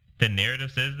that the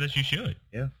narrative says that you should.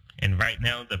 Yeah. And right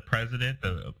now, the president,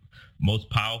 the most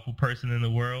powerful person in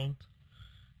the world,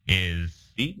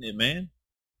 is Eating it, man.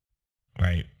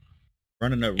 Right.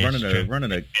 Running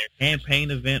a campaign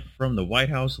event from the White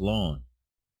House lawn.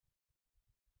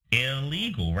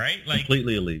 Illegal, right? Like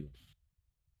Completely illegal.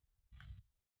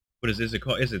 What is it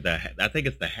called? Is it I think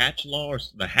it's the Hatch Law or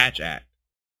the Hatch Act.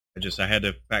 I had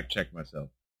to fact check myself.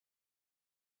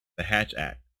 The Hatch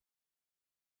Act.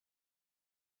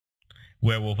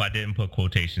 Werewolf, I didn't put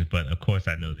quotations, but of course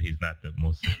I know that he's not the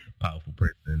most powerful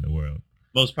person in the world.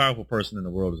 Most powerful person in the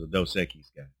world is a Dos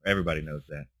Equis guy. Everybody knows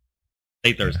that.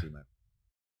 Stay thirsty, man.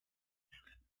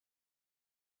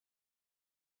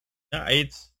 No,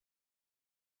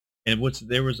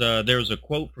 there was a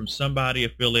quote from somebody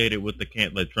affiliated with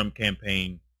the Trump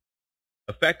campaign,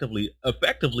 effectively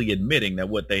admitting that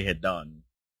what they had done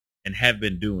and have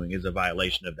been doing is a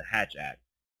violation of the Hatch Act,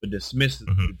 but dismissed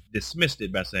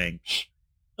it by saying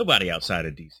nobody outside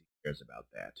of DC cares about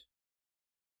that.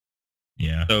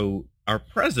 Yeah. So our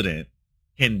president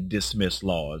can dismiss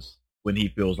laws when he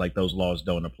feels like those laws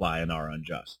don't apply and are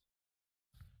unjust.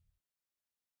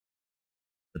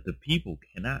 But the people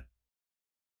cannot.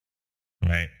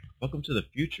 Right. Welcome to the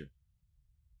future.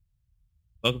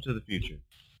 Welcome to the future.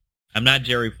 I'm not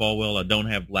Jerry Falwell. I don't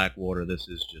have Blackwater. This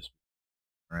is just...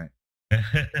 All right.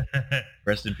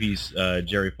 Rest in peace,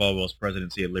 Jerry Falwell's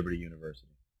presidency at Liberty University.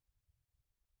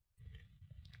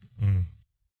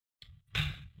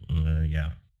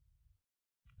 Yeah.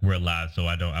 We're live, so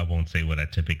I won't say what I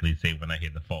typically say when I hear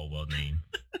the Falwell name.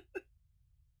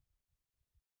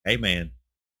 Hey, man.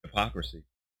 Hypocrisy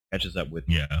catches up with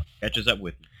you. Yeah. Catches up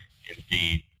with you.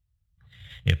 Indeed.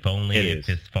 If only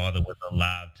his father was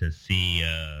alive to see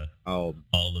all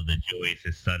of the joys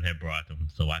his son had brought him,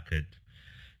 so I could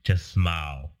just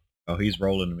smile. Oh, he's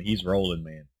rolling. He's rolling,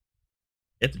 man.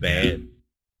 It's bad.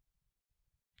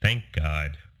 Thank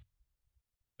God.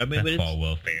 I mean, that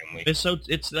Falwell family. It's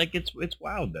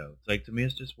wild though. It's like, to me,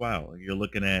 it's just wild. Like, you're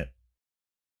looking at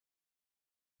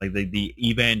like the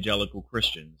evangelical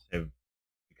Christians have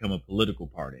become a political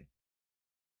party.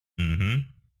 Mm-hmm.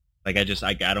 Like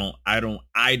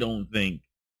I don't think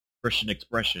Christian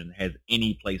expression has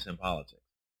any place in politics.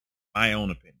 My own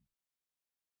opinion.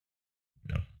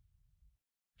 No.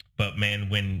 But man,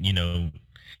 when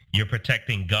you're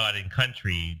protecting God and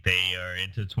country, they are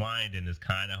intertwined, and it's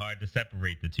kind of hard to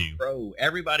separate the two. Bro,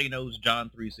 everybody knows John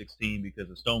 3:16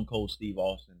 because of Stone Cold Steve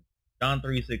Austin John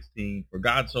 3:16, for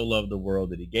God so loved the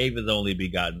world that he gave his only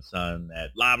begotten son,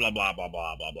 that blah, blah, blah, blah,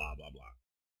 blah, blah, blah, blah, blah.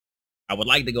 I would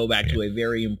like to go back to a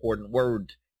very important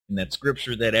word in that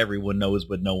scripture that everyone knows,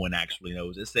 but no one actually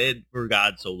knows. It said, for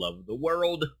God so loved the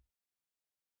world.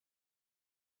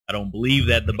 I don't believe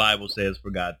that the Bible says,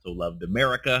 for God so loved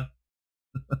America.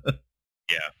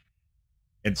 Yeah.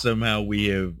 And somehow we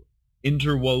have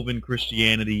interwoven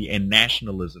Christianity and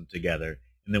nationalism together.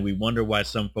 And then we wonder why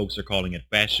some folks are calling it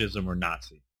fascism or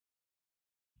Nazi.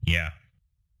 Yeah.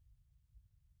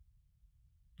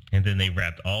 And then they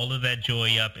wrapped all of that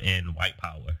joy up in white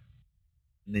power.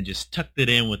 And then just tucked it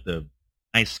in with the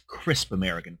nice, crisp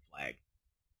American flag.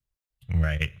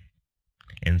 Right.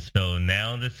 And so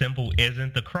now the symbol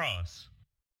isn't the cross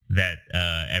that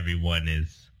everyone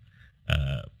is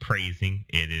praising.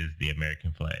 It is the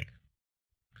American flag.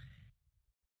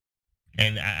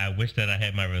 And I wish that I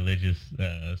had my religious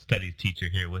studies teacher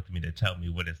here with me to tell me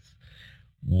what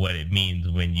it means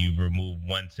when you remove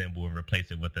one symbol and replace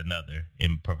it with another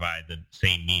and provide the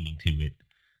same meaning to it.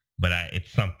 But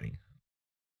it's something.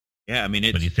 Yeah, I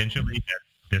mean, but essentially,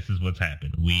 this is what's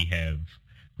happened. We have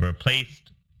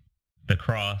replaced the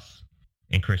cross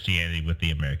and Christianity with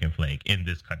the American flag in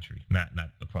this country, not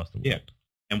across the world. Yeah,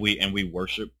 and we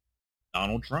worship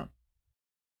Donald Trump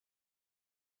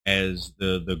as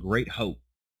the great hope,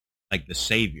 like the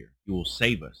savior. He will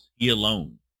save us. He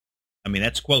alone. I mean,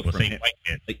 that's a quote from him.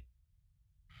 Like,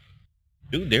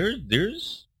 dude,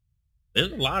 there's a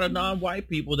lot of non-white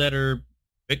people that are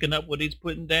picking up what he's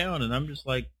putting down, and I'm just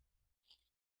like,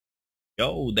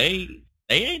 yo, they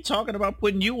ain't talking about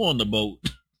putting you on the boat.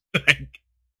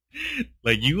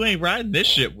 like you ain't riding this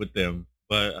ship with them.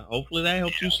 But hopefully that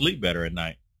helps you sleep better at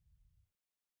night.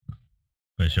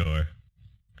 For sure.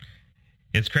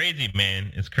 It's crazy,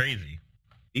 man. It's crazy.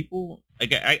 People, I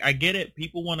get it.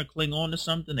 People want to cling on to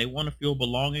something. They want to feel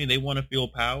belonging. They want to feel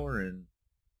power. And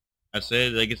I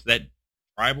said, I guess that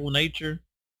tribal nature,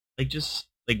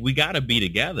 we got to be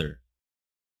together,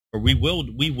 or we will.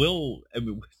 I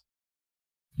mean,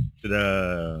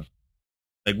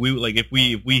 if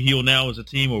we heal now as a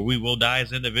team, or we will die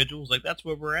as individuals. Like that's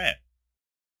where we're at.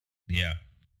 Yeah.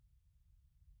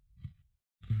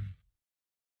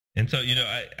 And so,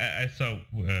 I saw,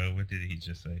 what did he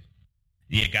just say?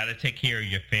 Yeah, got to take care of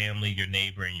your family, your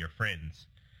neighbor, and your friends.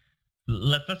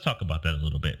 Let's talk about that a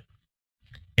little bit.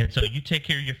 And so you take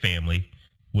care of your family,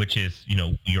 which is,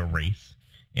 your race.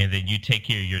 And then you take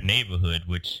care of your neighborhood,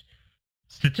 which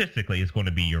statistically is going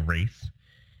to be your race.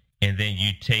 And then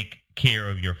you take care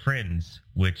of your friends,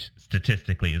 which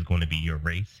statistically is going to be your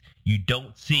race. You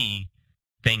don't see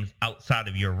things outside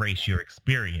of your race, your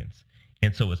experience.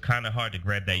 And so it's kind of hard to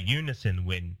grab that unison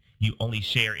when you only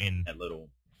share in that little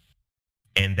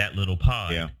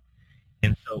pod. Yeah.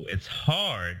 And so it's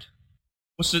hard.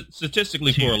 Well,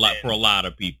 statistically for a lot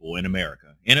of people in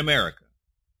America.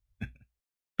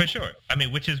 For sure. I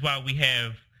mean, which is why we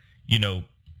have, we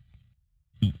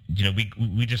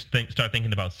just start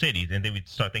thinking about cities, and then we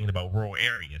start thinking about rural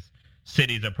areas.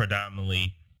 Cities are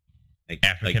predominantly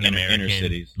African American, inner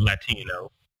cities,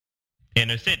 Latino,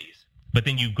 inner cities. But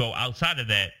then you go outside of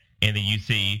that, and then you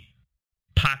see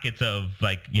pockets of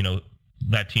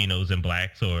Latinos and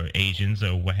blacks or Asians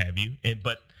or what have you.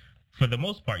 But for the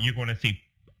most part, you're going to see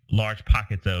large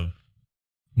pockets of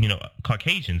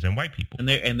Caucasians and white people.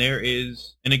 And there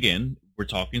is, and again, we're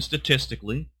talking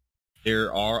statistically.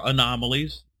 There are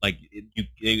anomalies, like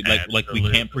we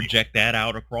can't project that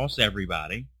out across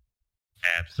everybody.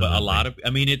 Absolutely. But a lot of,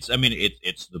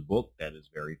 it's the book that is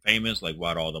very famous, like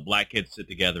why do all the black kids sit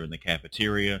together in the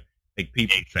cafeteria? Like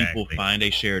people find a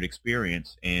shared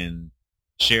experience and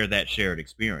share that shared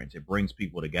experience. It brings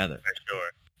people together. For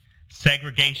sure.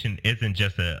 Segregation isn't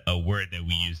just a word that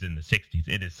we used in the 60s.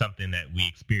 It is something that we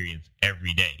experience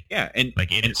every day. Yeah, and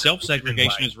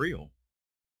self-segregation is real.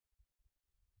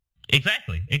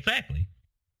 Exactly.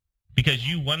 Because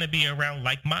you want to be around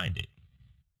like-minded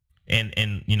and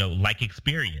like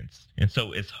experience. And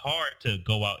so it's hard to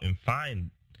go out and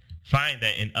find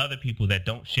that in other people that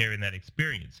don't share in that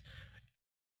experience.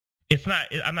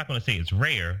 I'm not going to say it's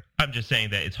rare. I'm just saying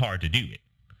that it's hard to do it.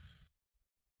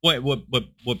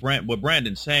 What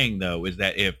Brandon's saying though is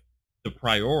that if the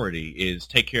priority is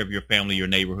take care of your family, your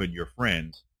neighborhood, your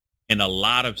friends, in a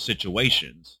lot of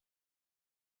situations,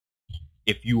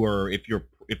 if your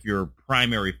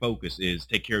primary focus is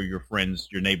take care of your friends,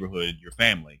 your neighborhood, your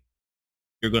family,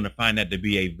 you're going to find that to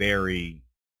be a very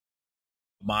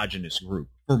homogenous group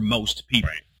for most people.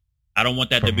 Right. I don't want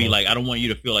that to be like, I don't want you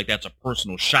to feel like that's a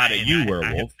personal shot at you, I have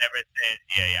Werewolf. never said,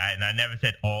 and I never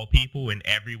said all people and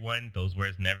everyone. Those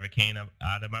words never came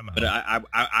out of my mouth. But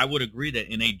I would agree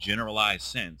that in a generalized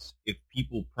sense, if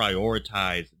people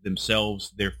prioritize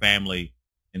themselves, their family,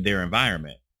 and their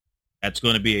environment, that's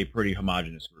going to be a pretty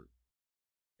homogenous group.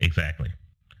 Exactly.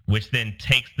 Which then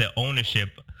takes the ownership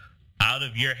out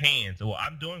of your hands. Well,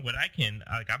 I'm doing what I can.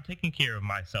 Like, I'm taking care of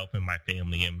myself and my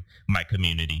family and my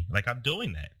community. Like, I'm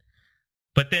doing that.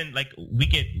 But then, like, we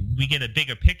get a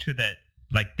bigger picture that,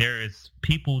 like, there is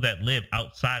people that live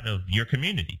outside of your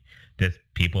community. There's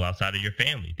people outside of your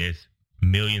family. There's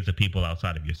millions of people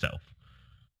outside of yourself.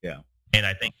 Yeah. And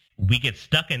I think we get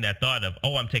stuck in that thought of,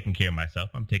 oh, I'm taking care of myself.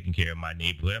 I'm taking care of my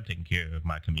neighborhood. I'm taking care of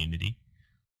my community.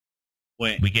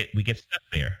 We get stuck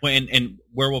there. And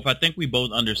Werewolf, I think we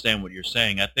both understand what you're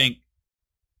saying. I think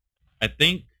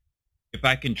if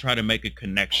I can try to make a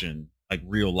connection, like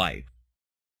real life,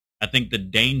 I think the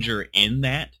danger in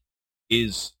that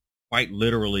is quite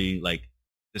literally like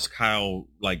this Kyle,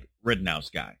 like, Rittenhouse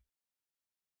guy.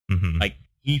 Mm-hmm. Like,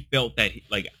 he felt that,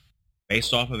 like,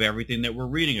 based off of everything that we're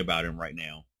reading about him right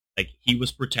now, like, he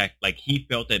was he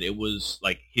felt that it was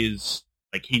like his,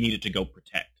 like, he needed to go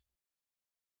protect.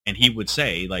 And he would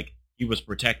say, like, he was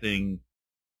protecting,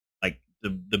 like,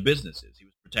 the businesses. He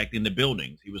was protecting the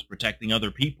buildings. He was protecting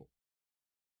other people.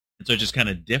 And so it's just kind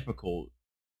of difficult,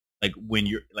 like, when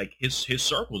you're, like, his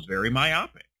circle is very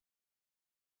myopic.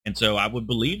 And so I would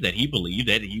believe that he believed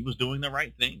that he was doing the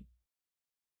right thing.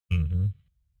 Mm-hmm.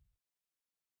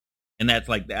 And that's,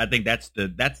 like, I think that's the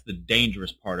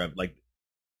dangerous part of, like,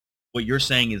 what you're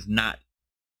saying is not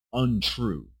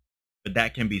untrue, but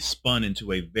that can be spun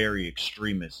into a very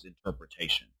extremist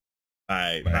interpretation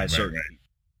by certain people.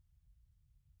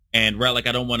 And like,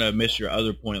 I don't want to miss your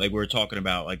other point. Like, we were talking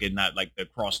about, like, it not, like, the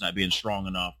cross not being strong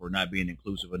enough or not being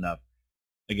inclusive enough.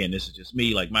 Again, this is just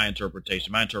me. Like, my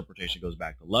interpretation goes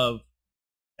back to love.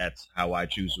 That's how I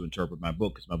choose to interpret my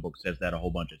book, because my book says that a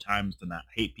whole bunch of times, to not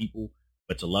hate people,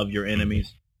 but to love your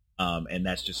enemies. And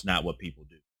that's just not what people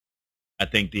do. I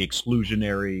think the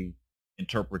exclusionary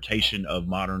interpretation of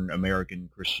modern American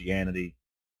Christianity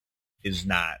is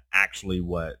not actually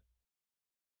what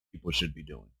people should be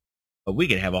doing. But we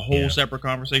could have a whole separate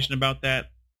conversation about that.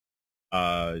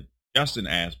 Justin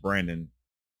asked Brandon,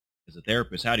 as a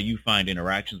therapist, how do you find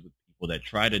interactions with people that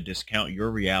try to discount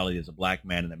your reality as a black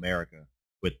man in America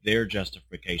with their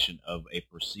justification of a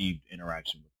perceived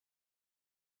interaction with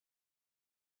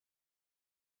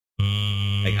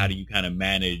you? Like, how do you kind of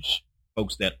manage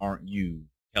folks that aren't you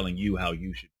telling you how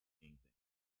you should be seeing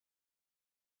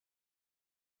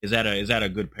things? Is that a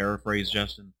good paraphrase,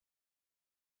 Justin?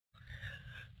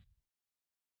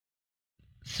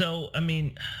 So, I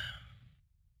mean,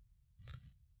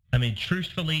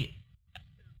 truthfully,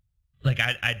 like,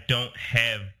 I don't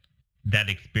have that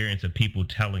experience of people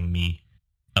telling me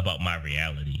about my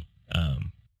reality.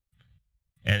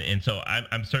 And so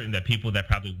I'm certain that people that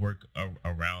probably work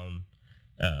around,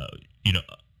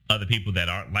 other people that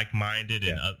aren't like-minded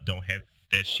and don't have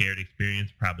that shared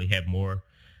experience probably have more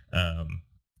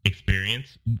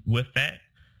experience with that.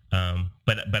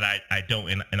 But I don't,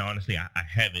 and honestly, I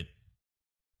haven't.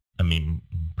 I mean,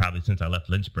 probably since I left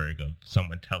Lynchburg, of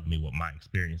someone telling me what my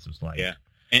experience was like. Yeah,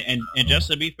 and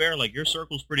just to be fair, like, your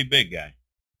circle's pretty big, guy.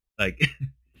 Like,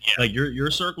 like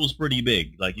your circle's pretty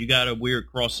big. Like, you got a weird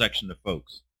cross section of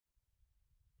folks.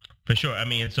 For sure. I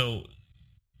mean, so,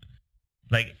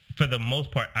 like, for the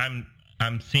most part, I'm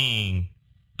seeing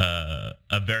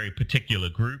a very particular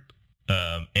group,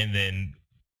 and then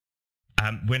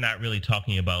we're not really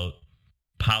talking about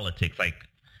politics, like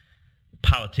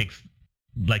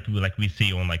we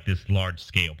see on, like, this large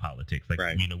scale politics. Like,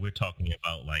 right. We're talking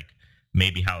about, like,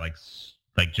 maybe how, like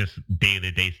just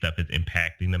day-to-day stuff is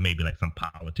impacting them. Maybe, like, some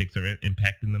politics are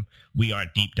impacting them. We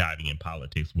aren't deep diving in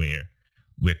politics where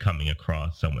we're coming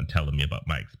across someone telling me about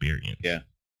my experience. Yeah.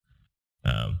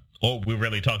 Or we're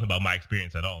really talking about my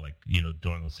experience at all. Like,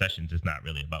 during those sessions, it's not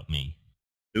really about me.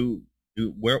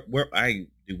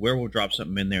 Werewolf dropped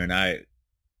something in there, and I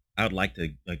would like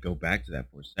to, like, go back to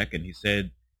that for a second. He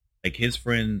said, like, his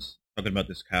friends, talking about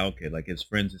this Kyle kid, like, his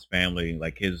friends, his family,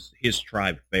 like, his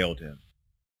tribe failed him.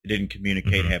 They didn't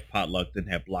communicate, have potluck,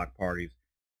 didn't have block parties.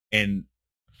 And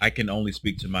I can only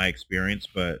speak to my experience,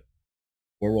 but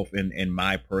Werewolf, in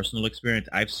my personal experience,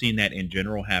 I've seen that in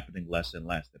general happening less and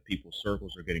less, that people's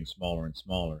circles are getting smaller and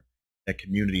smaller, that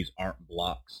communities aren't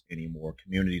blocks anymore.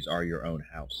 Communities are your own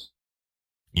house.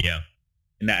 Yeah.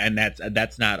 And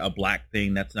that's not a black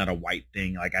thing. That's not a white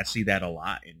thing. Like, I see that a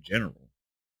lot in general.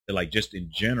 Like, just in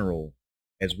general,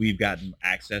 as we've gotten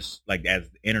access, like, as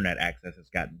the internet access has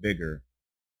gotten bigger,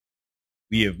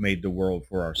 we have made the world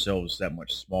for ourselves that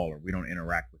much smaller. We don't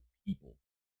interact with people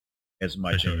as For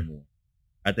much sure. anymore.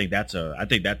 I think that's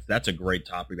a great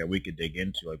topic that we could dig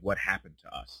into. Like, what happened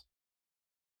to us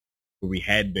where we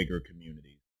had bigger communities?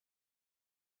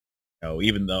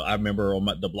 Even though I remember on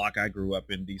the block I grew up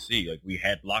in DC, like we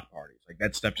had block parties. Like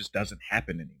that stuff just doesn't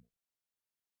happen anymore.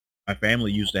 My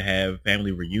family used to have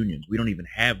family reunions. We don't even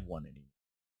have one anymore.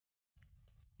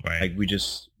 Right. Like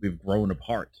we've grown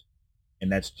apart,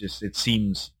 and that's just it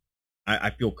seems.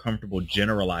 I feel comfortable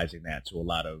generalizing that to a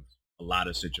lot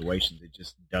of situations. It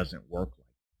just doesn't work like.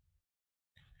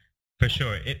 For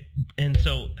sure. And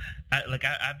so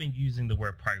I've been using the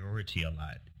word priority a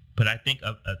lot, but I think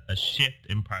a shift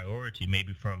in priority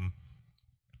maybe from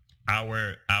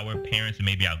our parents and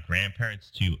maybe our grandparents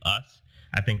to us.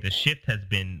 I think the shift has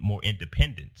been more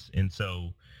independence. And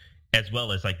so as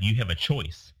well as like you have a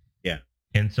choice. Yeah.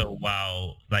 And so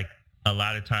while like a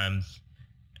lot of times,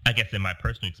 I guess in my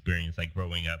personal experience, like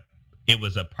growing up, it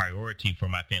was a priority for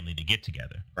my family to get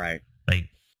together. Right. Like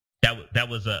that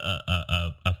was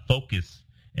a focus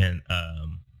and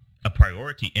a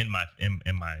priority in my in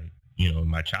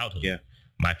my childhood. Yeah.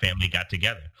 My family got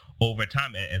together. Over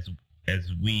time,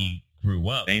 as we grew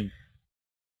up, Same.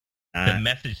 the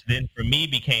message then for me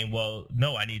became, well,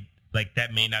 no, I need like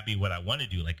that may not be what I want to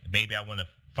do. Like maybe I want to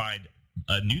find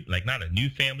a new, like not a new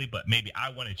family, but maybe I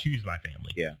want to choose my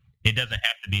family. Yeah. It doesn't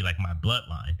have to be like my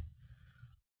bloodline.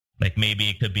 Like maybe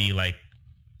it could be like,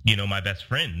 my best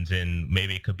friends, and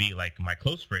maybe it could be like my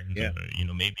close friends, Yeah.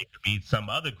 or, maybe it could be some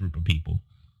other group of people.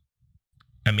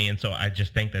 I mean, so I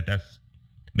just think that that's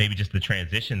maybe just the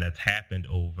transition that's happened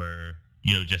over,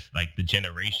 just like the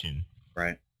generation.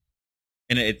 Right.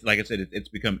 And it's like I said, it's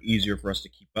become easier for us to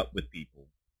keep up with people,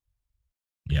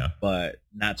 Yeah. but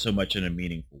not so much in a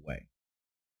meaningful way.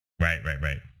 Right.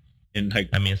 And like,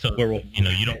 I mean, so, We're- you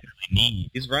don't really need,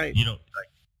 he's right. you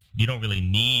don't really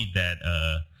need that,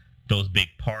 those big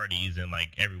parties and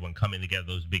like everyone coming together,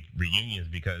 those big reunions,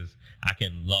 because I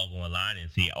can log online and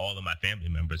see all of my family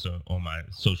members on my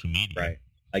social media. Right.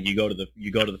 Like you go to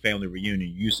the family reunion,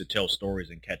 you used to tell stories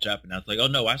and catch up, and I was like, oh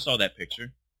no, I saw that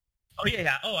picture. Oh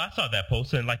yeah. Oh, I saw that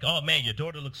post and like, oh man, your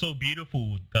daughter looked so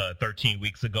beautiful 13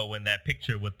 weeks ago in that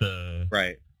picture with the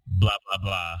Right. blah blah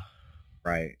blah.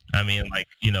 Right. I mean, like,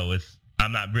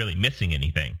 I'm not really missing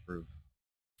anything. True.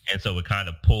 And so it kind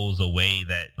of pulls away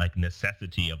that like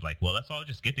necessity of like, well, let's all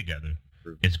just get together.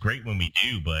 True. It's great when we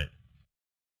do, but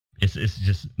it's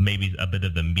just maybe a bit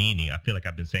of the meaning. I feel like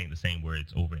I've been saying the same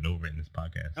words over and over in this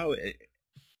podcast. Oh,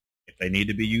 if they need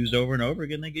to be used over and over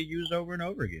again, they get used over and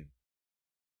over again.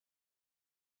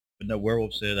 But no,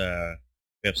 Werewolf said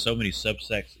we have so many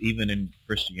subsects, even in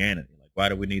Christianity. Like, why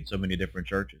do we need so many different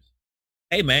churches?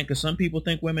 Hey, man, because some people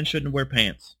think women shouldn't wear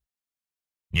pants.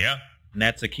 Yeah. And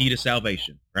that's a key to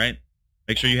salvation, right?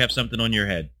 Make sure you have something on your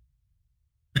head.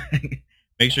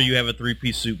 Make sure you have a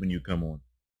 3-piece suit when you come on.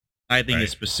 I think Right.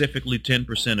 it's specifically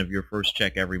 10% of your first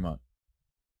check every month.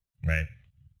 Right.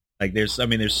 Like there's so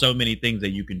many things that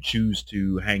you can choose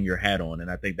to hang your hat on. And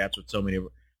I think that's what so many,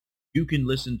 you can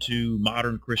listen to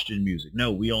modern Christian music.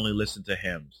 No, we only listen to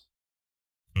hymns.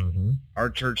 Mm-hmm. Our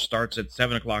church starts at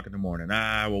 7:00 in the morning.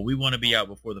 Well, we want to be out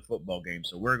before the football game,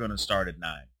 so we're going to start at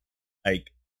 9.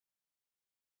 Like,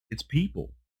 it's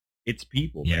people. It's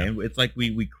people, Yeah. man. It's like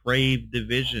we crave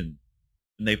division.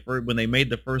 When they made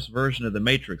the first version of the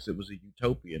Matrix, it was a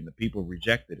utopia, and the people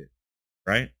rejected it.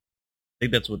 Right? I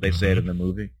think that's what they said in the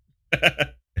movie.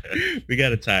 We got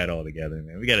to tie it all together,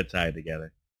 man. We got to tie it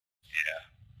together.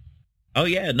 Yeah. Oh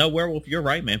yeah, no, Werewolf, you're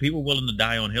right, man. People are willing to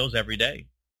die on hills every day.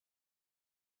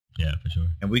 Yeah, for sure.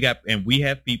 And we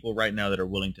have people right now that are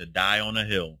willing to die on a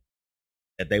hill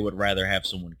that they would rather have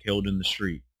someone killed in the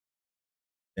street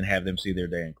than have them see their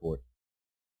day in court.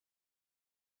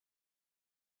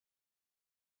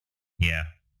 Yeah.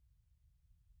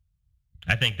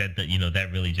 I think that that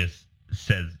really just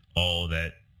says all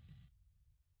that.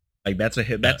 Like that's a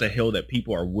hill that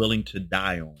people are willing to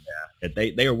die on. Yeah.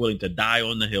 That they are willing to die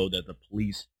on the hill that the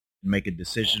police make a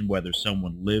decision whether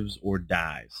someone lives or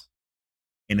dies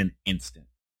in an instant.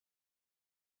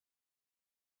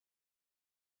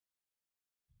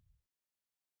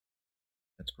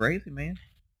 That's crazy, man.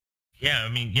 Yeah, I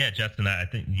mean, yeah, Justin, I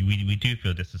think we do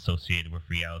feel disassociated with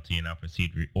reality and our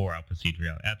perceived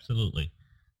reality. Absolutely.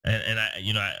 And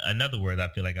another word I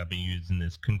feel like I've been using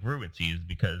is congruency, is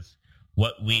because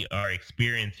what we are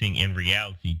experiencing in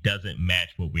reality doesn't match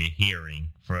what we're hearing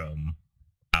from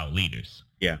our leaders.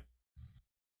 Yeah.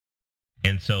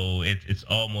 And so it's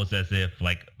almost as if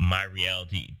like my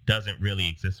reality doesn't really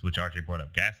exist, which RJ brought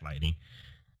up gaslighting.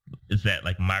 Is that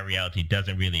like my reality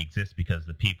doesn't really exist because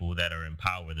the people that are in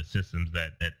power, the systems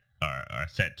that are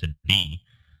set to be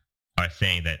are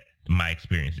saying that my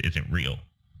experience isn't real.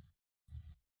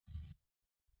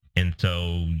 And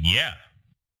so, yeah,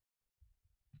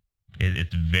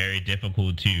 it's very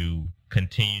difficult to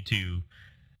continue to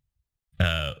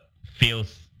feel,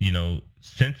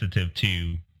 sensitive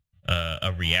to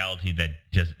a reality that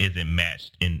just isn't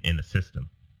matched in the system.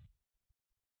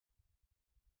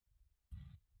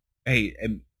 Hey,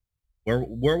 and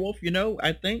werewolf,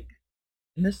 I think,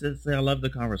 and this is, I love the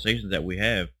conversations that we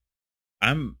have.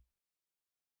 I'm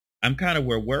kind of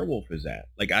where werewolf is at.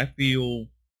 Like, I feel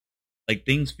like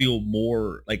things feel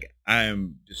more like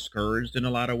I'm discouraged in a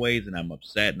lot of ways, and I'm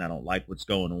upset, and I don't like what's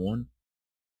going on.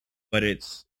 But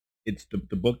it's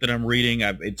the book that I'm reading.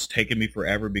 It's taken me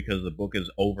forever because the book is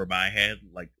over my head,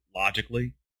 like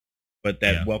logically. But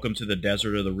that Welcome to the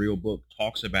Desert of the Real book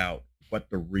talks about what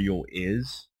the real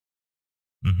is,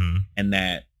 and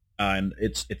that and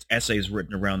it's essays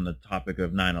written around the topic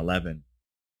of 9/11,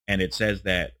 and it says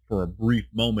that for a brief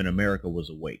moment America was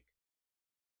awake.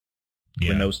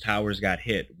 When those towers got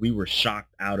hit, we were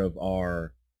shocked out of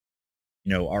our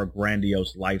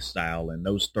grandiose lifestyle, and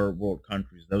those third world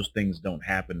countries, those things don't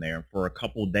happen there. And for a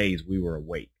couple of days we were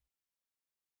awake.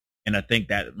 And I think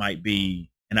that might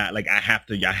be, and I have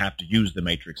to use the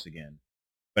Matrix again.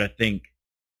 But I think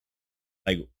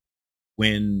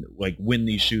when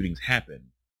these shootings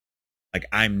happen,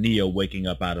 I'm Neo waking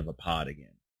up out of a pod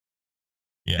again.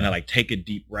 Yeah. And I take a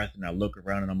deep breath and I look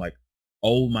around and I'm like,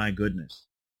 oh my goodness,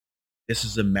 this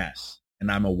is a mess,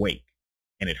 and I'm awake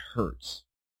and it hurts.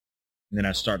 And then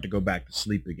I start to go back to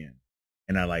sleep again,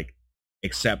 and I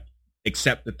accept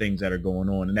the things that are going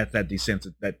on, and that's that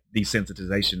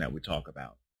desensitization that we talk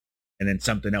about. And then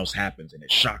something else happens, and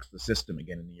it shocks the system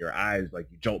again, and your eyes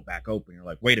you jolt back open. You're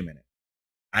like, wait a minute,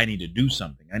 I need to do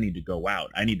something. I need to go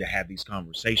out. I need to have these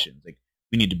conversations.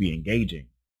 We need to be engaging.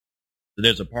 So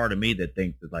there's a part of me that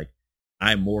thinks that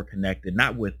I'm more connected,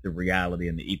 not with the reality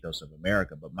and the ethos of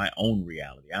America, but my own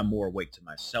reality. I'm more awake to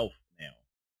myself now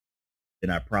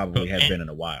than I probably have been in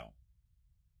a while.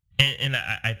 And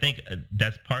I think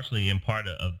that's partially in part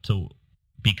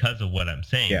because of what I'm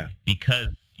saying. Yeah. Because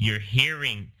you're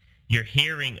hearing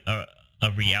a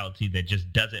reality that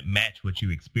just doesn't match what you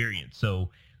experience.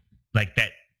 So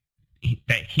that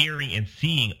hearing and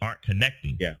seeing aren't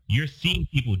connecting. Yeah. You're seeing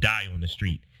people die on the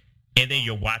street, and then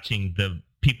you're watching the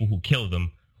people who kill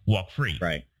them walk free.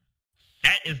 Right.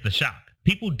 That is the shock.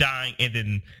 People dying, and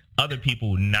then other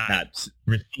people not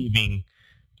receiving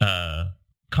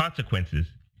consequences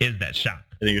is that shock.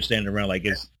 And then you're standing around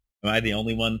am I the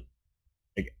only one?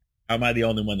 How am I the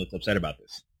only one that's upset about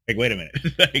this? Wait a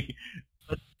minute.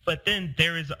 But then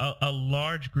there is a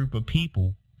large group of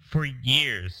people for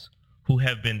years who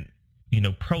have been,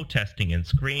 protesting and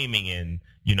screaming and,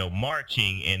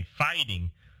 marching and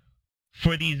fighting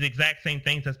for these exact same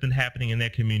things that's been happening in their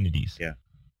communities. Yeah.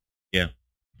 Yeah.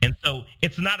 And so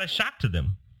it's not a shock to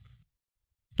them.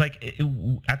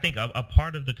 I think a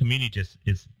part of the community just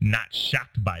is not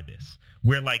shocked by this.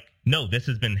 We're no, this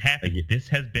has been happening. This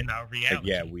has been our reality.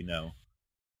 Yeah, we know.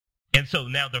 And so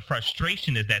now the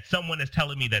frustration is that someone is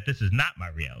telling me that this is not my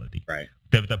reality. Right.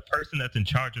 The person that's in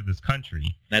charge of this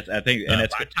country. That's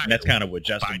kind of what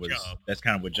Justin was. That's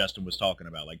kind of what Justin was talking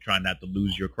about. Trying not to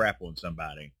lose your crap on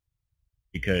somebody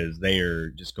because they are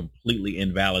just completely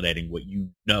invalidating what you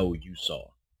saw.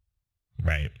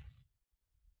 Right.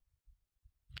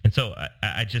 And so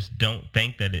I just don't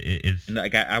think that it is. And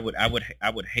I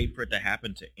would hate for it to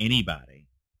happen to anybody.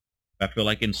 I feel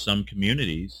like in some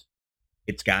communities,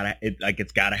 it's gotta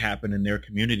happen in their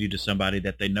community to somebody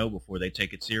that they know before they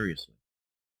take it seriously.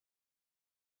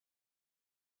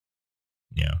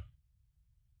 Yeah.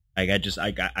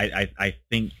 I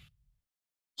think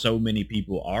so many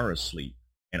people are asleep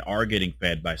and are getting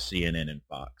fed by CNN and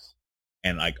Fox,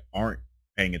 and aren't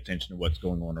paying attention to what's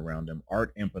going on around them,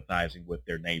 aren't empathizing with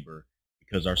their neighbor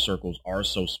because our circles are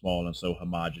so small and so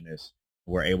homogenous.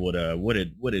 We're able to, what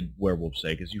did Werewolf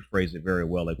say? Because you phrased it very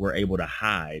well. We're able to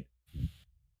hide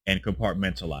and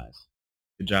compartmentalize.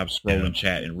 Good job scrolling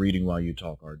chat and reading while you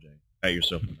talk, RJ. Pat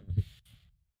yourself.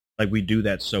 We do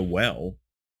that so well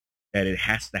that it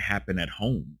has to happen at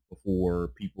home before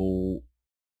people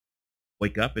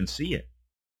wake up and see it.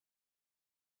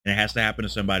 And it has to happen to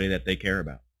somebody that they care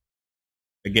about.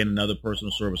 Again, another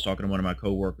personal story. I was talking to one of my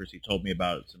coworkers. He told me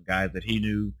about some guys that he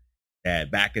knew that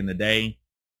back in the day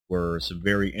were some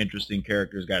very interesting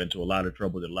characters, got into a lot of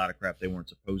trouble, did a lot of crap they weren't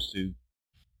supposed to.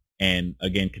 And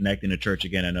again, connecting to church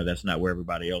again, I know that's not where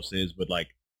everybody else is, but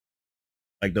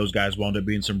those guys wound up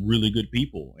being some really good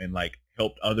people and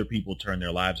helped other people turn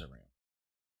their lives around.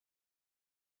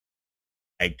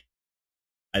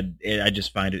 I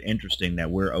just find it interesting that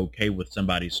we're okay with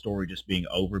somebody's story just being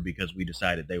over because we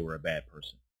decided they were a bad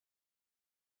person.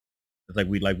 It's like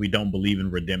we don't believe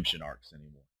in redemption arcs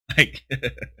anymore. Like,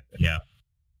 Yeah,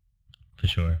 for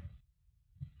sure.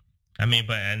 I mean,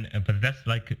 but that's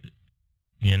like,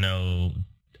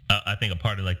 I think a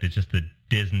part of like just the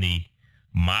Disney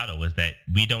motto is that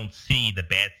we don't see the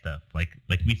bad stuff. Like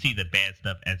we see the bad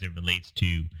stuff as it relates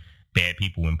to bad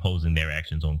people imposing their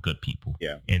actions on good people.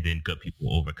 Yeah. And then good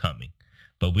people overcoming.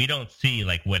 But we don't see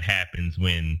like what happens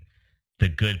when the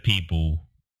good people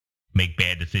make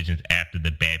bad decisions after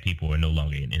the bad people are no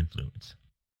longer in influence.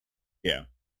 Yeah.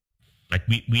 Like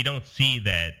we don't see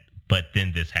that, but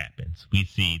then this happens. We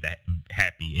see that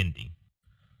happy ending.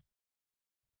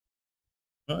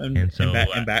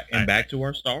 Back to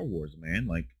our Star Wars, man.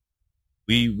 Like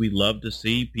we love to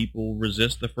see people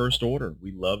resist the First Order.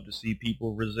 We love to see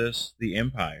people resist the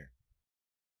Empire.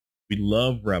 We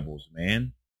love rebels,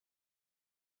 man.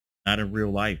 Not in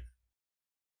real life.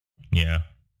 Yeah.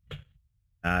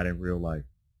 Not in real life.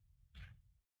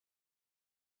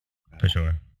 For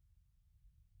sure.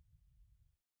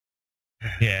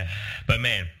 Yeah. But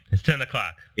man, it's 10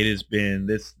 o'clock. It has been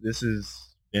this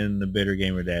has been the Bitter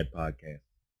Gamer Dad podcast.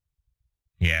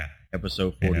 Yeah.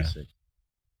 Episode 46.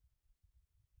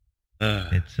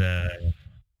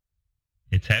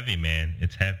 It's heavy, man.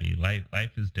 It's heavy.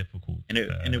 Life is difficult. And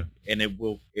it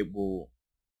will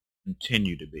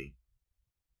continue to be.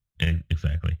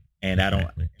 Exactly. And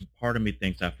exactly. and part of me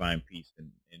thinks I find peace in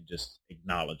just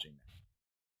acknowledging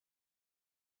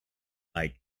that.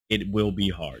 Like, it will be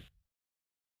hard.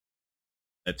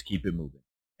 Let's keep it moving.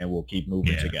 And we'll keep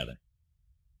moving together.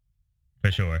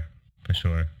 For sure. For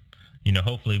sure.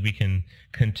 Hopefully we can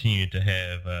continue to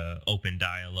have open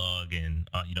dialogue and,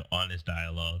 honest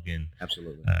dialogue and,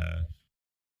 absolutely,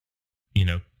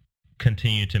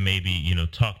 continue to maybe,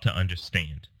 talk to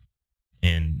understand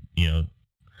and,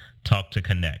 talk to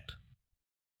connect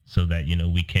so that,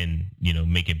 we can,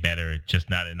 make it better, just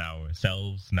not in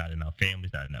ourselves, not in our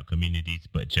families, not in our communities,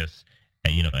 but just,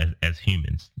 as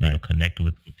humans, connect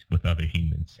with other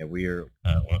humans. Yeah, we are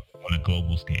on a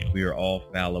global scale. We are all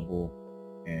fallible.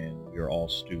 And we are all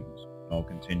students. We all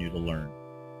continue to learn.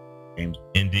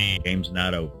 Game's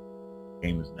not over.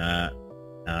 Game is not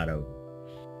over.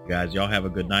 Guys, y'all have a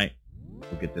good night.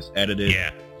 We'll get this edited. Yeah.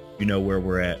 You know where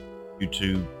we're at.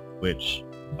 YouTube, Twitch,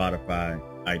 Spotify,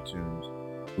 iTunes,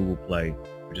 Google Play.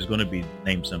 We're just going to be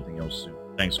named something else soon.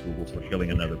 Thanks, Google, for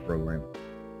killing another program.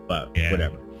 But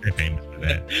whatever. They're famous for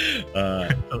that.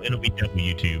 So it'll be double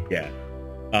YouTube. Yeah.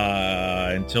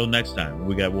 Until next time,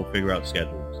 we'll figure out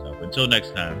schedule and stuff. Until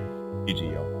next time,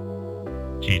 GG, y'all.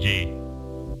 GG.